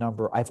wanted that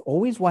number. I've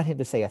always wanted him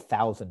to say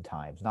 1,000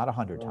 times, not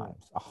 100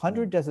 times.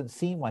 100 doesn't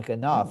seem like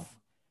enough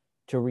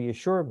to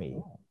reassure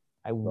me.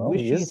 I wish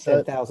he had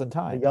said 1,000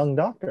 times. A young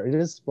doctor. It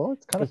is. Well,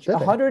 it's kind of fitting.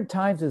 100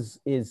 times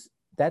is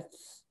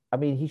that's. I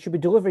mean, he should be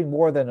delivering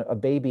more than a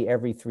baby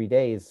every 3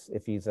 days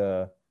if he's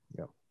a.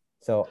 Yeah.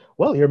 So.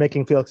 Well, you're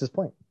making Felix's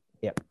point.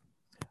 Yep.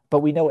 But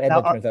we know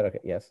Edmund Now, turns out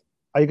okay. Yes.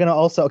 Are you going to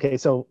also? Okay,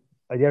 so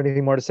do you have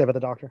anything more to say about the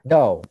Doctor?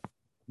 No,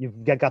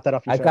 You've got that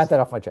off your I chest? got that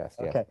off my chest.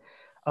 Yeah. Okay.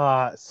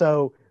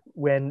 So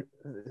when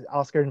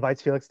Oscar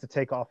invites Felix to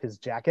take off his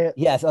jacket,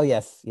 Yes. Oh,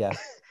 yes. Yes.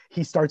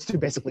 he starts to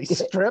basically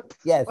strip.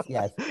 Yes.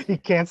 Yes. He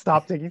can't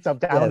stop taking stuff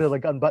down to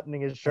like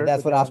unbuttoning his shirt. And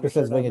that's with what the Oscar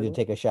says when undershirt you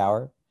take a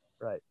shower.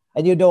 Right.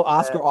 And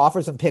Oscar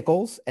offers him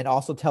pickles and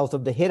also tells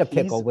him to hit a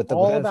pickle He's with the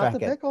all about the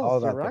racket. pickles. All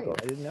about You're right. pickles.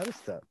 I didn't notice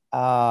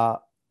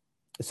that.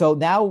 So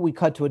now we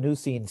cut to a new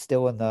scene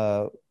still in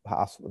the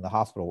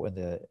hospital, in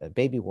the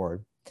baby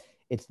ward.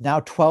 It's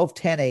now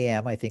 12:10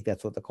 a.m. I think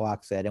that's what the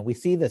clock said. And we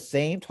see the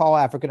same tall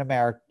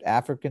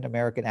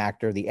African-American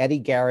actor, the Eddie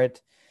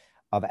Garrett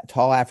of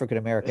tall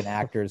African-American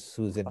actors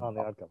who's in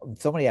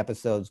so many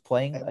episodes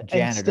playing a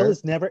janitor. And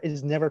still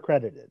is never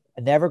credited.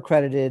 Never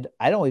credited.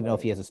 I don't even know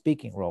if he has a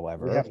speaking role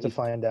ever. We have to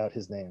find out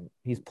his name.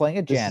 He's playing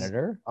a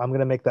janitor. I'm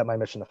going to make that my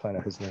mission to find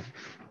out his name.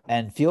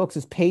 And Felix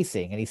is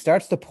pacing, and he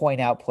starts to point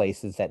out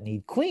places that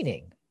need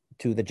cleaning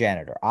to the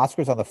janitor.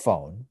 Oscar's on the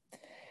phone,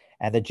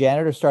 and the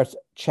janitor starts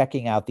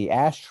checking out the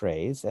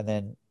ashtrays. And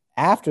then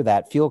after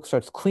that, Felix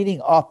starts cleaning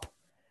up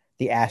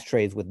the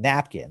ashtrays with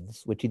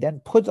napkins, which he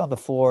then puts on the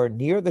floor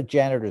near the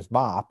janitor's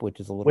mop, which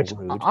is a little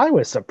rude. I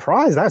was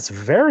surprised. That's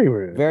very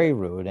rude. Very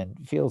rude, and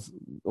feels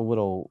a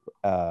little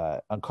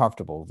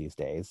uncomfortable these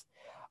days.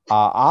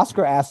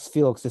 Oscar asks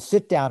Felix to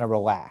sit down and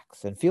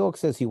relax, and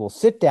Felix says he will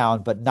sit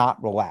down but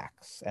not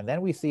relax. And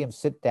then we see him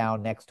sit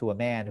down next to a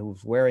man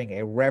who's wearing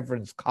a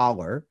reverend's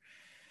collar,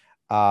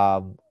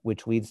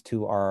 which leads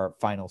to our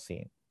final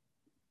scene.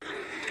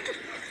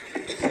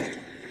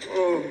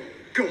 Oh,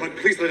 God,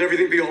 please let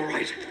everything be all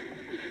right.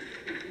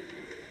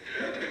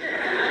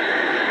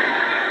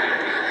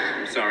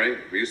 I'm sorry,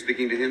 were you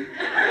speaking to him?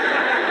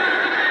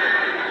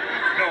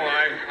 No,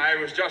 I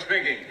was just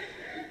thinking.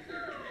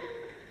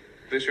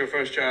 This your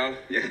first child?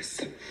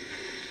 Yes.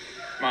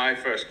 My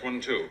first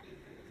one, too.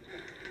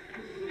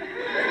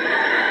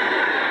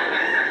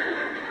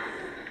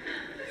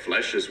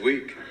 Flesh is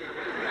weak.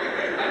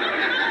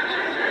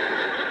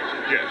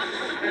 Yes.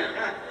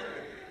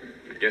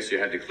 I guess you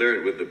had to clear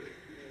it with the...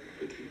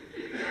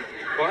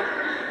 What?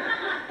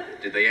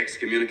 Did they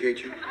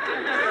excommunicate you?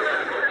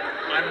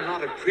 I'm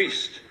not a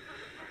priest.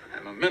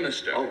 I'm a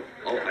minister. Boy,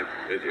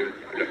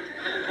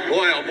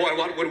 oh boy,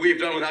 what would we have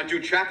done without you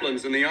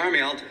chaplains in the army?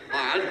 Yes,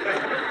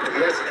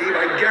 Steve,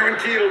 I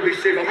guarantee you'll be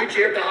safe. I'll meet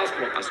you here at the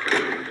hospital.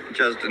 Oscar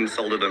just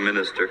insulted a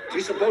minister.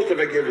 He's supposed to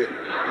forgive you.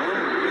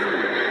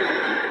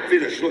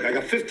 Felix, look, I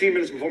got 15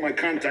 minutes before my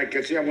contact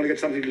gets here. I'm going to get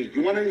something to eat.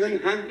 You want anything?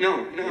 Huh?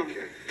 No.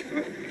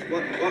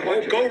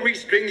 Oh, go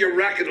restring your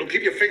racket. It'll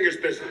keep your fingers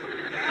busy.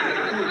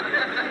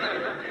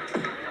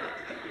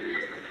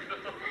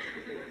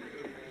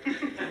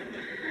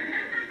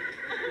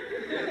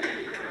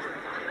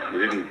 You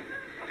didn't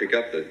pick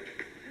up the...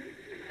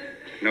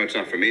 No, it's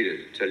not for me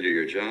to tell you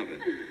your job.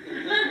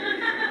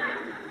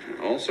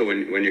 Also,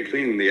 when you're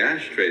cleaning the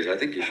ashtrays, I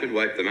think you should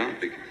wipe them out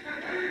because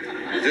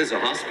it is a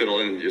hospital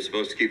and you're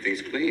supposed to keep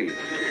things clean.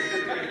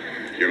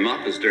 Your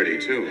mop is dirty,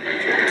 too.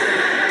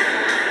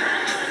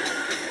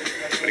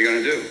 What are you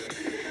going to do?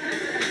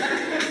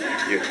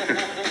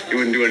 You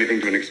wouldn't do anything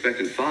to an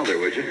expectant father,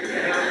 would you?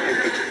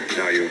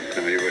 No, you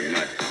would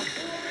not.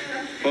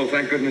 Oh,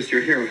 thank goodness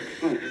you're here.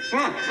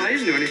 What? I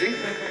didn't do anything.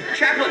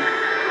 Chaplain!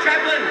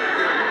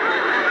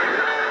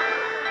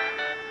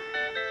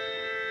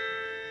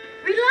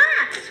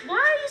 Relax. Why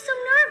are you so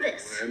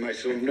nervous? Why am I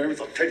so nervous?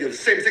 I'll tell you the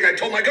same thing I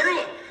told my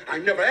gorilla. I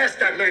never asked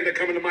that man to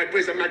come into my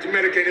place. I'm not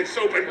medicated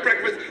soap and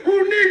breakfast.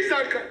 Who needs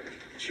that?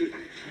 Shoot.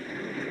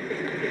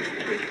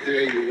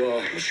 There you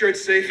are. You sure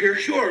it's safe here?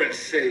 Sure it's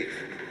safe.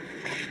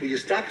 Will you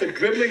stop the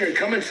dribbling and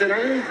come and sit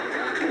down?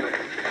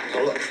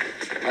 Now look,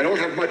 I don't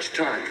have much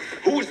time.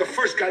 Who was the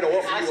first guy to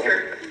offer you?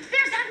 Oscar.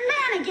 There's that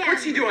man again.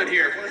 What's he doing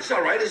here? Well, it's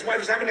all right. His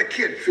wife's having a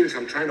kid. Felix,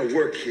 I'm trying to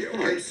work here,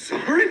 okay? I'm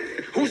sorry?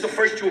 Who's the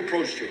first you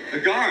approached you? The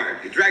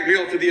guard. He dragged me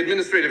off to the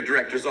administrative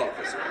director's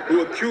office,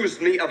 who accused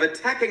me of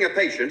attacking a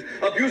patient,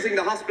 abusing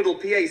the hospital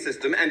PA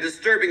system, and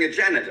disturbing a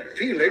janitor.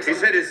 Felix, He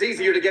said it's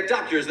easier to get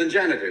doctors than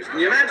janitors.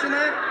 Can you imagine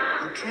that?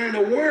 I'm trying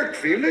to work,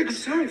 Felix.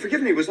 Sorry,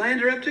 forgive me. Was I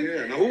interrupting?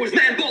 Yeah, now who was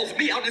Man balls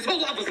me out. His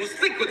whole office was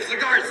thick with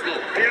cigar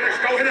smoke. Felix,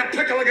 go hit a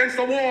pickle against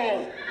the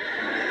wall.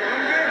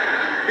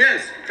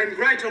 Yes.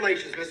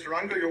 Congratulations, Mr.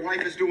 Unger. Your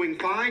wife is doing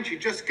fine. She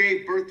just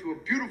gave birth to a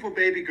beautiful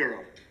baby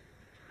girl.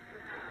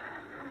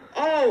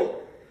 Oh,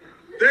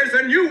 there's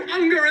a new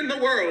Unger in the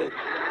world.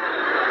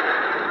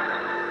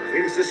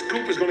 Felix, this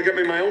scoop is going to get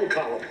me my own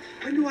column.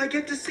 When do I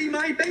get to see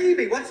my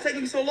baby? What's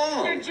taking so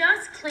long? They're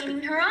just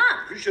cleaning her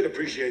up. You should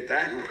appreciate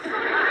that.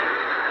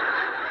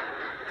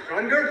 Mr.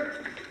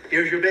 Unger,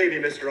 here's your baby,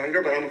 Mr.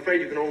 Unger, but I'm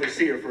afraid you can only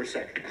see her for a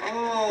second.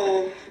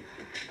 Oh,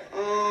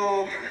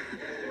 hello.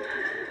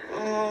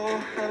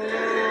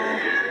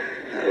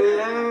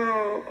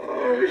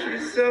 Oh,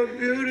 she's so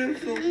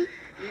beautiful. You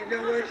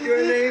know what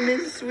your name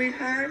is,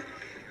 sweetheart?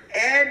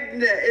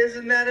 Edna.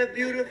 Isn't that a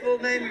beautiful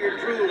name? You're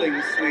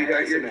drooling,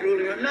 sweetheart. You're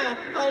drooling. No,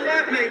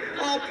 let me.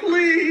 Oh,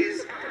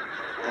 please.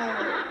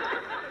 Oh.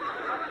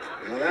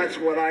 Now that's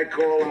what I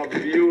call a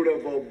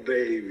beautiful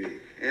baby.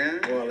 Yeah?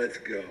 Well, let's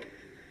go.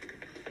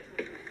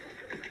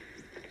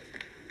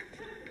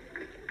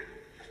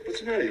 What's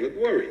the matter? You look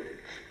worried.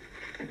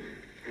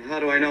 Well, how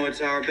do I know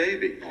it's our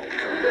baby?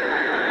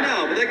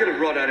 No, but they could have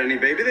brought out any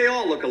baby. They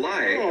all look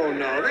alike. Oh,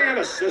 no. They have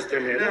a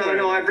system here.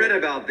 No, I've read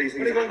about these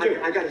things. What are you going to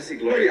do? I got to see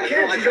No, Gloria. you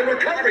can't. She's in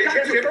recovery. You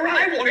can't see her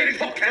I out. won't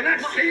even Cannot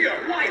see her.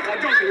 Why? Oh,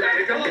 don't do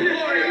that. Don't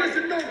Gloria.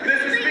 Listen, don't.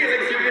 This is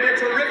Felix. You did a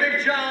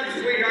terrific job,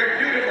 sweetheart.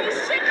 Beautiful.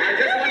 I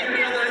just want you to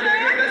know that I'm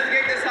going to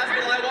investigate this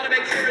hospital. I want to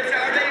make sure it's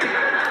our baby.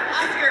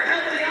 Oscar,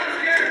 help me,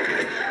 Oscar.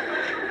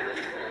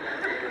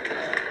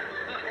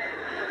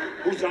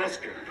 Who's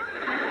Oscar?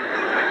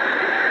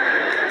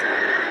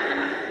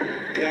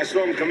 Yeah, I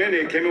saw him come in.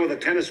 He came in with a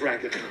tennis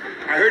racket.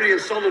 I heard he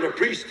insulted a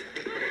priest.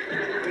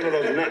 You know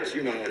those nuts.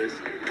 You know how it is.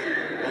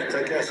 I'll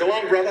take that. So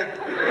long, brother.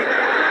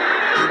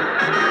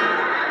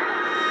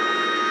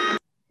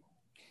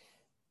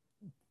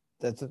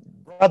 That's a,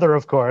 Brother,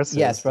 of course.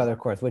 yes, is, brother, of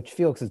course, which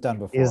Felix has done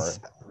before. is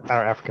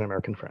our African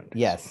American friend.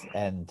 Yes,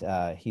 and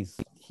he's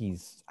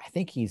I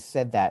think he's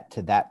said that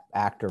to that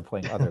actor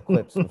playing other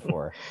clips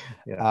before.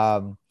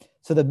 Yeah.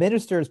 So the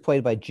minister is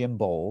played by Jim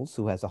Bowles,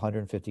 who has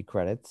 150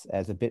 credits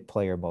as a bit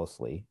player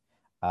mostly.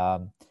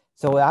 So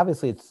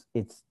obviously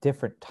it's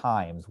different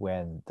times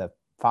when the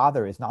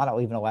father is not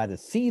even allowed to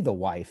see the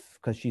wife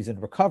because she's in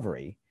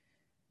recovery.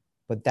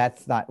 But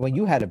that's not when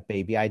you had a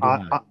baby. I do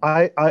not.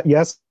 I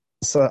yes.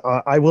 So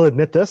I will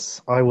admit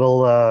this. I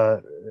will,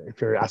 if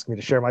you're asking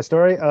me to share my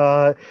story,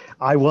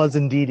 I was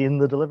indeed in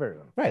the delivery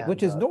room. Right, and,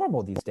 which is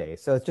normal these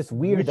days. So it's just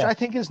weird. Which I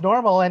think is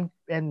normal, and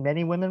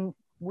many women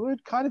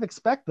would kind of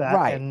expect that,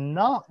 Right. and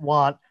not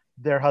want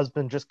their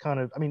husband just kind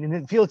of. I mean,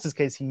 in Felix's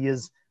case, he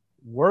is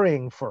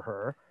worrying for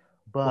her,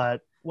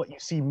 but what you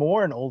see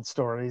more in old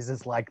stories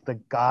is like the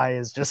guy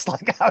is just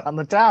like out on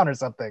the town or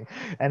something,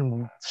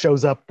 and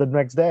shows up the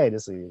next day to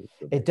see.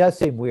 It does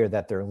seem weird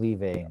that they're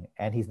leaving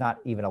and he's not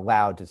even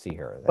allowed to see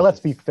her. But let's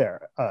be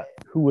fair.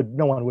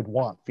 No one would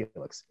want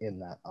Felix in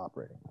that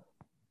operating room.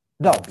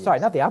 No,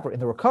 sorry, not the opera, in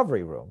the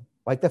recovery room.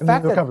 Like the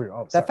fact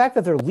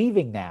that they're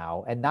leaving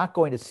now and not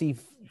going to see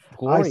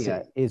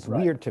Gloria is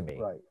weird to me.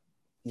 Right.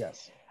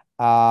 Yes.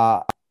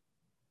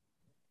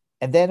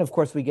 And then of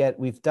course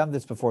we've done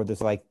this before.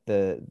 There's like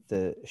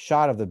the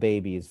shot of the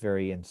baby is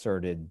very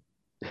inserted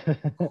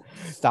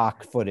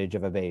stock footage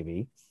of a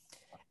baby.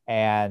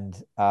 And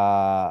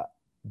the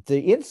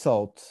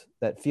insult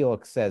that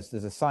Felix says,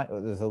 there's a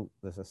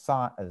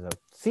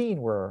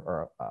scene where,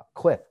 or a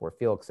clip where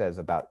Felix says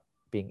about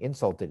being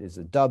insulted is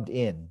dubbed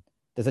in.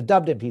 There's a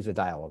dubbed in piece of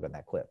dialogue in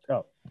that clip,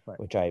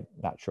 which I'm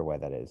not sure why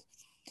that is.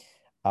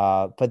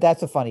 But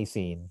that's a funny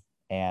scene.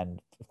 And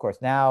of course,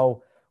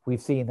 now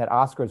we've seen that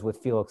Oscar's with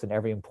Felix in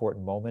every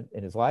important moment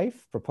in his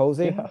life,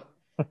 proposing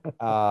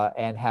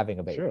and having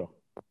a baby. True.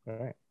 All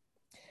right.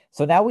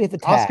 So now we have the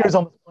tag. Oscar's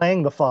almost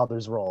playing the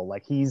father's role.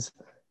 Like he's,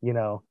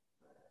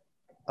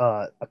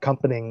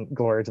 accompanying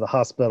Gloria to the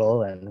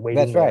hospital and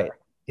waiting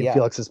in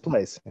Felix's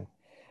place.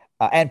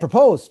 And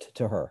proposed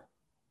to her.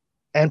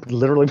 And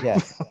literally.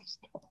 Yes.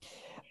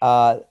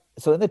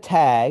 So in the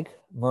tag,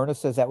 Myrna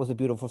says that was a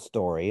beautiful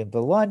story. And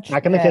the lunch.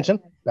 Back in the kitchen.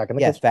 Back in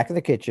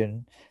the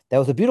kitchen. That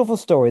was a beautiful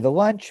story. The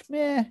lunch,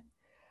 meh.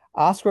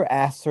 Oscar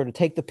asks her to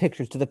take the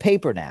pictures to the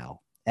paper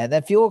now. And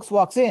then Felix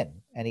walks in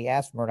and he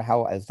asks Myrna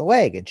how is the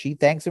leg. And she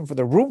thanks him for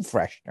the room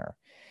freshener.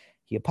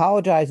 He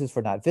apologizes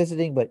for not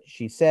visiting, but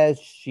she says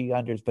she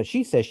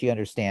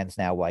understands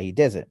now why he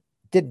did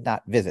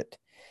not visit.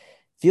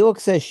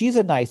 Felix says she's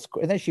a nice,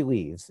 and then she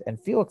leaves. And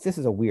Felix, this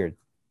is a weird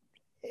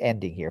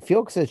ending here.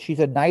 Felix says she's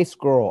a nice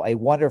girl, a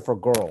wonderful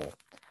girl.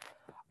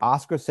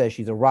 Oscar says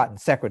she's a rotten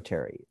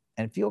secretary.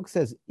 And Felix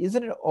says,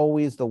 isn't it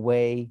always the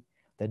way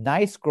the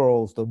nice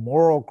girls, the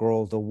moral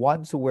girls, the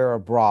ones who wear a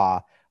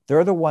bra,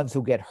 they're the ones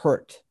who get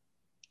hurt?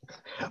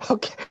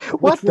 Okay,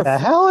 what the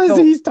hell is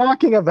he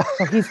talking about?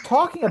 He's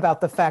talking about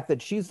the fact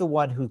that she's the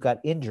one who got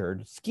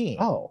injured skiing.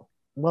 Oh,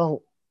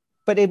 well.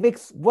 But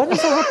what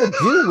does that have to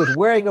do with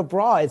wearing a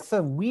bra? It's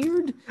so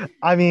weird.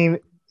 I mean,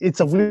 it's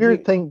a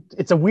weird thing.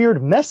 It's a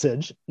weird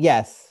message.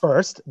 Yes.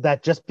 First,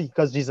 that just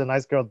because she's a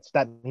nice girl,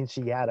 that means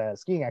she had a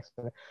skiing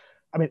accident.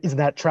 I mean, isn't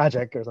that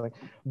tragic or something?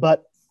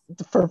 But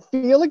for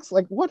Felix,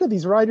 like, what are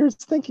these writers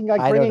thinking?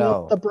 Like bringing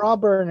up the bra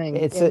burning.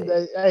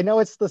 I know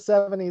it's the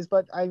 70s,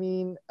 but I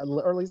mean,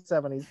 early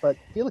 70s. But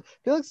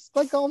Felix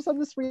like all of a sudden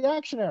this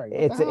reactionary.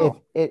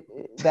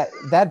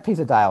 That piece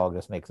of dialogue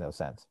just makes no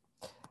sense.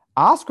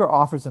 Oscar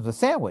offers him a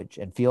sandwich,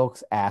 and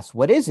Felix asks,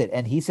 "What is it?"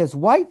 And he says,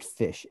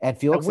 "Whitefish." And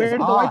Felix where says,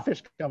 did the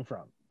whitefish come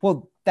from?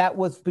 Well, that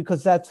was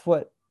because that's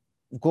what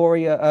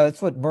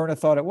that's what Myrna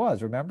thought it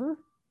was. Remember?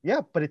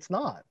 Yeah, but it's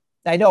not.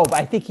 I know, but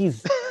I think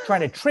he's trying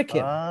to trick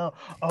him.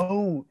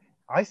 Oh,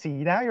 I see.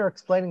 Now you're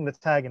explaining the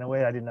tag in a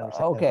way I didn't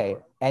understand. Okay,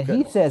 and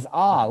he says,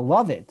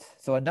 love it.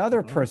 So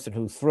another person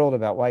who's thrilled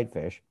about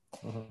whitefish,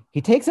 he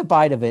takes a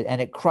bite of it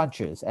and it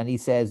crunches, and he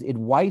says,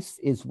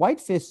 is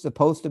whitefish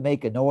supposed to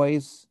make a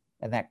noise?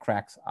 And that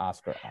cracks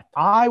Oscar up.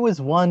 I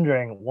was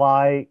wondering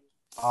why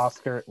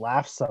Oscar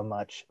laughed so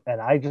much,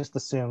 and I just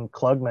assumed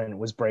Klugman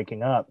was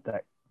breaking up,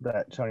 that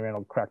that Tony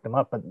Randall cracked him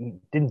up, but he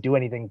didn't do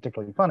anything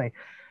particularly funny.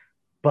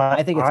 But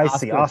I think it's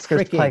see Oscar's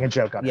tricking. playing a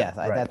joke on yes, him.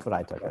 Right. That's what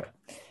I took it.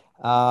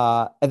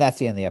 And that's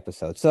the end of the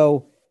episode.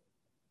 So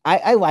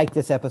I like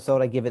this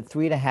episode. I give it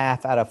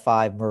 3.5 out of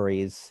 5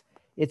 Murrays.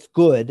 It's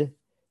good.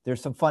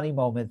 There's some funny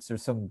moments.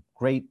 There's some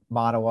great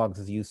monologues,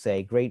 as you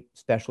say, great,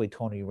 especially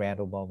Tony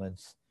Randall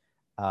moments.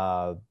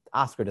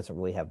 Oscar doesn't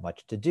really have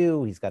much to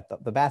do. He's got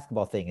the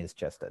basketball thing is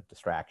just a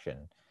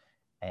distraction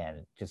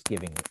and just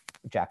giving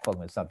Jack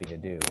Klugman something to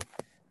do.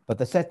 But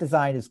the set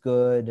design is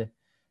good.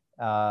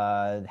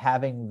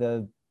 Having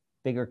the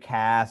bigger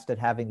cast and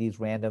having these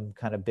random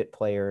kind of bit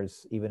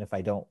players, even if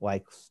I don't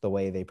like the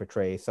way they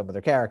portray some of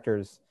their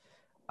characters,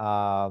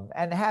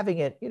 and having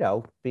it,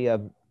 be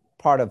a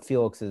part of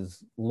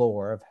Felix's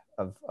lore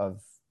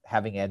of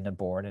having Edna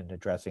born and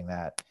addressing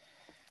that.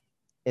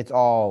 It's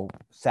all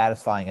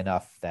satisfying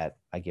enough that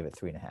I give it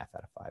 3.5 out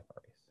of 5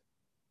 Murrays.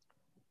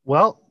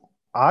 Well,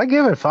 I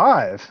give it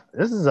 5.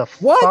 This is a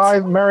What?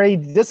 5 Murray.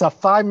 This is a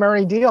 5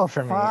 Murray deal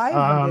for me.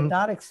 5? You did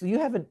not you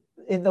haven't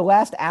in the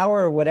last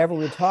hour or whatever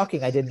we were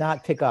talking. I did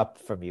not pick up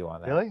from you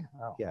on that. Really?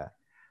 Oh. Yeah.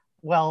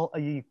 Well,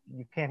 you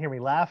can't hear me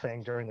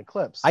laughing during the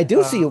clips. I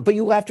do see you, but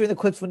you laugh during the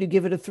clips when you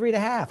give it a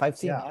 3.5. I've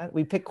seen Yeah. that.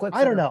 We pick clips.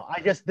 I don't know.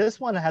 I guess this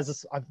one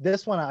has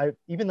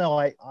even though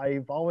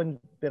I've always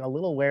been a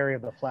little wary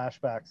of the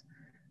flashbacks,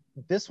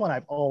 this one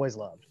I've always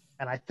loved.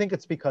 And I think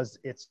it's because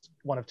it's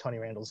one of Tony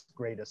Randall's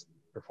greatest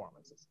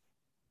performances.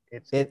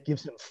 It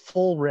gives him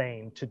full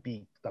reign to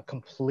be the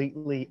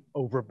completely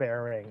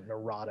overbearing,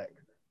 neurotic,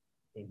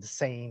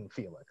 insane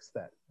Felix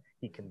that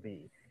he can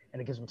be. And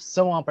it gives him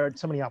so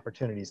many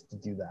opportunities to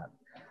do that.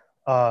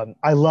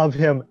 I love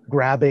him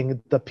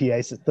grabbing the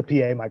PA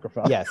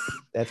microphone. Yes,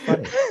 that's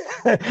funny.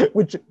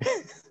 Which,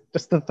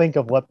 just to think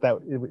of what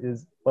that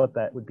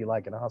would be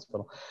like in a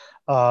hospital.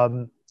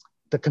 The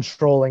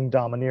controlling,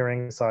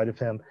 domineering side of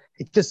him.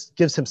 It just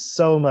gives him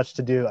so much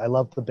to do. I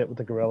love the bit with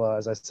the gorilla,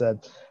 as I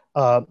said.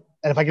 And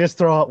if I could just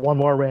throw out one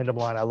more random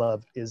line I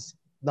love is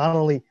not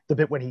only the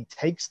bit when he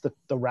takes the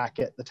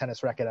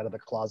tennis racket out of the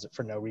closet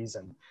for no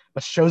reason,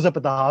 but shows up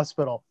at the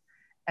hospital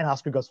and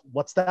Oscar goes,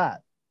 "What's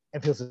that?"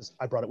 And Felix says,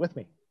 "I brought it with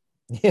me."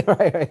 Yeah,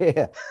 right.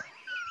 Yeah.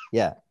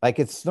 Yeah. Like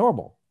it's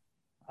normal.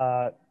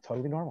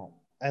 Totally normal.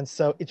 And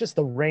so it's just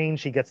the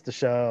range he gets to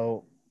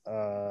show.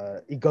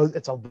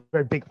 It's a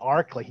very big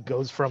arc. Like he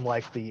goes from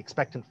like the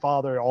expectant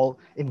father, all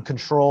in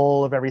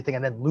control of everything,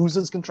 and then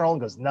loses control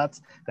and goes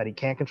nuts that he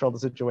can't control the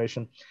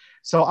situation.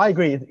 So I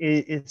agree.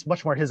 It's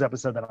much more his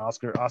episode than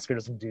Oscar. Oscar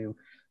doesn't do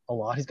a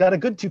lot. He's got a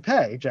good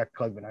toupee, Jack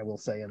Klugman, I will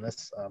say, in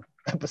this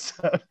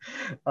episode.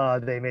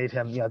 They made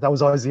him, that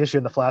was always the issue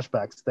in the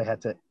flashbacks. They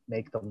had to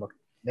make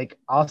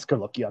Oscar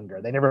look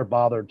younger. They never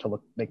bothered to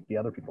make the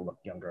other people look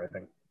younger, I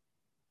think.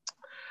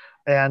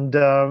 And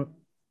I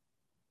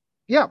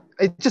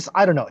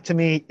don't know. To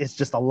me, it's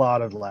just a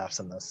lot of laughs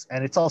in this.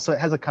 And it has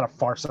a kind of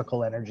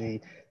farcical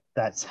energy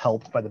that's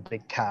helped by the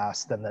big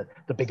cast and the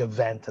big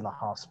event in the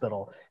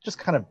hospital. It just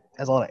kind of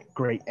has a lot of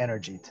great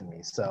energy to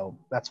me. So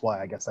that's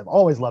why I guess I've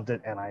always loved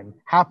it. And I'm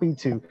happy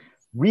to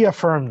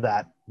reaffirm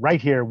that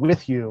right here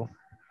with you,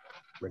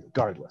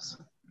 regardless.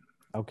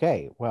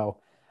 Okay.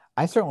 Well,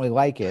 I certainly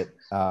like it.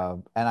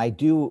 And I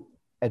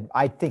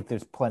think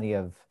there's plenty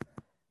of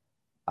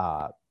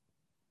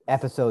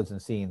episodes and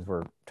scenes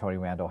where Tony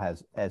Randall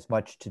has as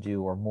much to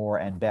do or more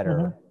and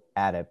better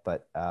at it.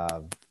 But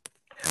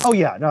oh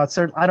yeah, no, it's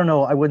certain. I don't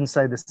know. I wouldn't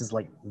say this is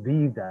like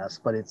the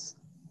best, but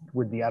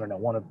would be, I don't know,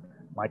 one of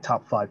my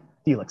top 5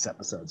 Felix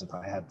episodes if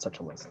I had such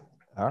a list.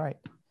 All right.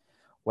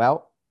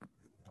 Well,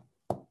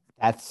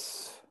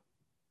 that's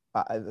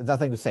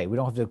nothing to say. We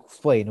don't have to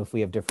explain if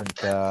we have different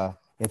scores.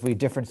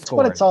 That's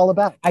what it's all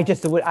about. I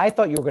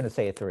thought you were going to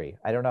say a 3.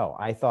 I don't know.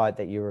 I thought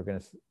that you were going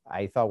to.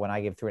 I thought when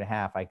I give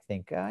 3.5, I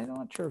think I'm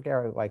not sure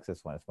Gary likes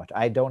this one as much.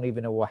 I don't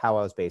even know how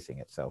I was basing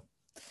it. So.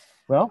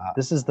 Well,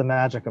 this is the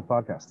magic of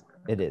podcasting.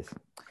 It is.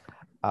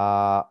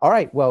 All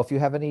right. Well, if you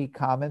have any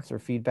comments or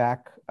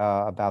feedback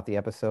about the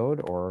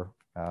episode or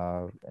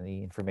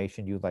any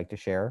information you'd like to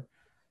share,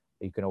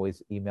 you can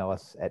always email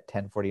us at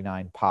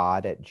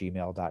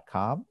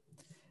 1049pod@gmail.com.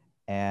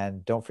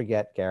 And don't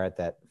forget, Garrett,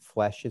 that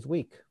flesh is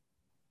weak.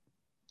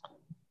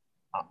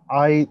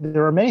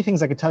 There are many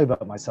things I could tell you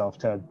about myself,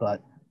 Ted,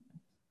 but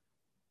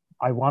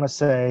I want to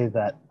say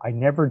that I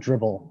never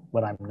dribble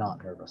when I'm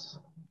not nervous.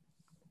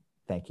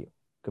 Thank you.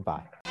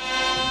 Goodbye.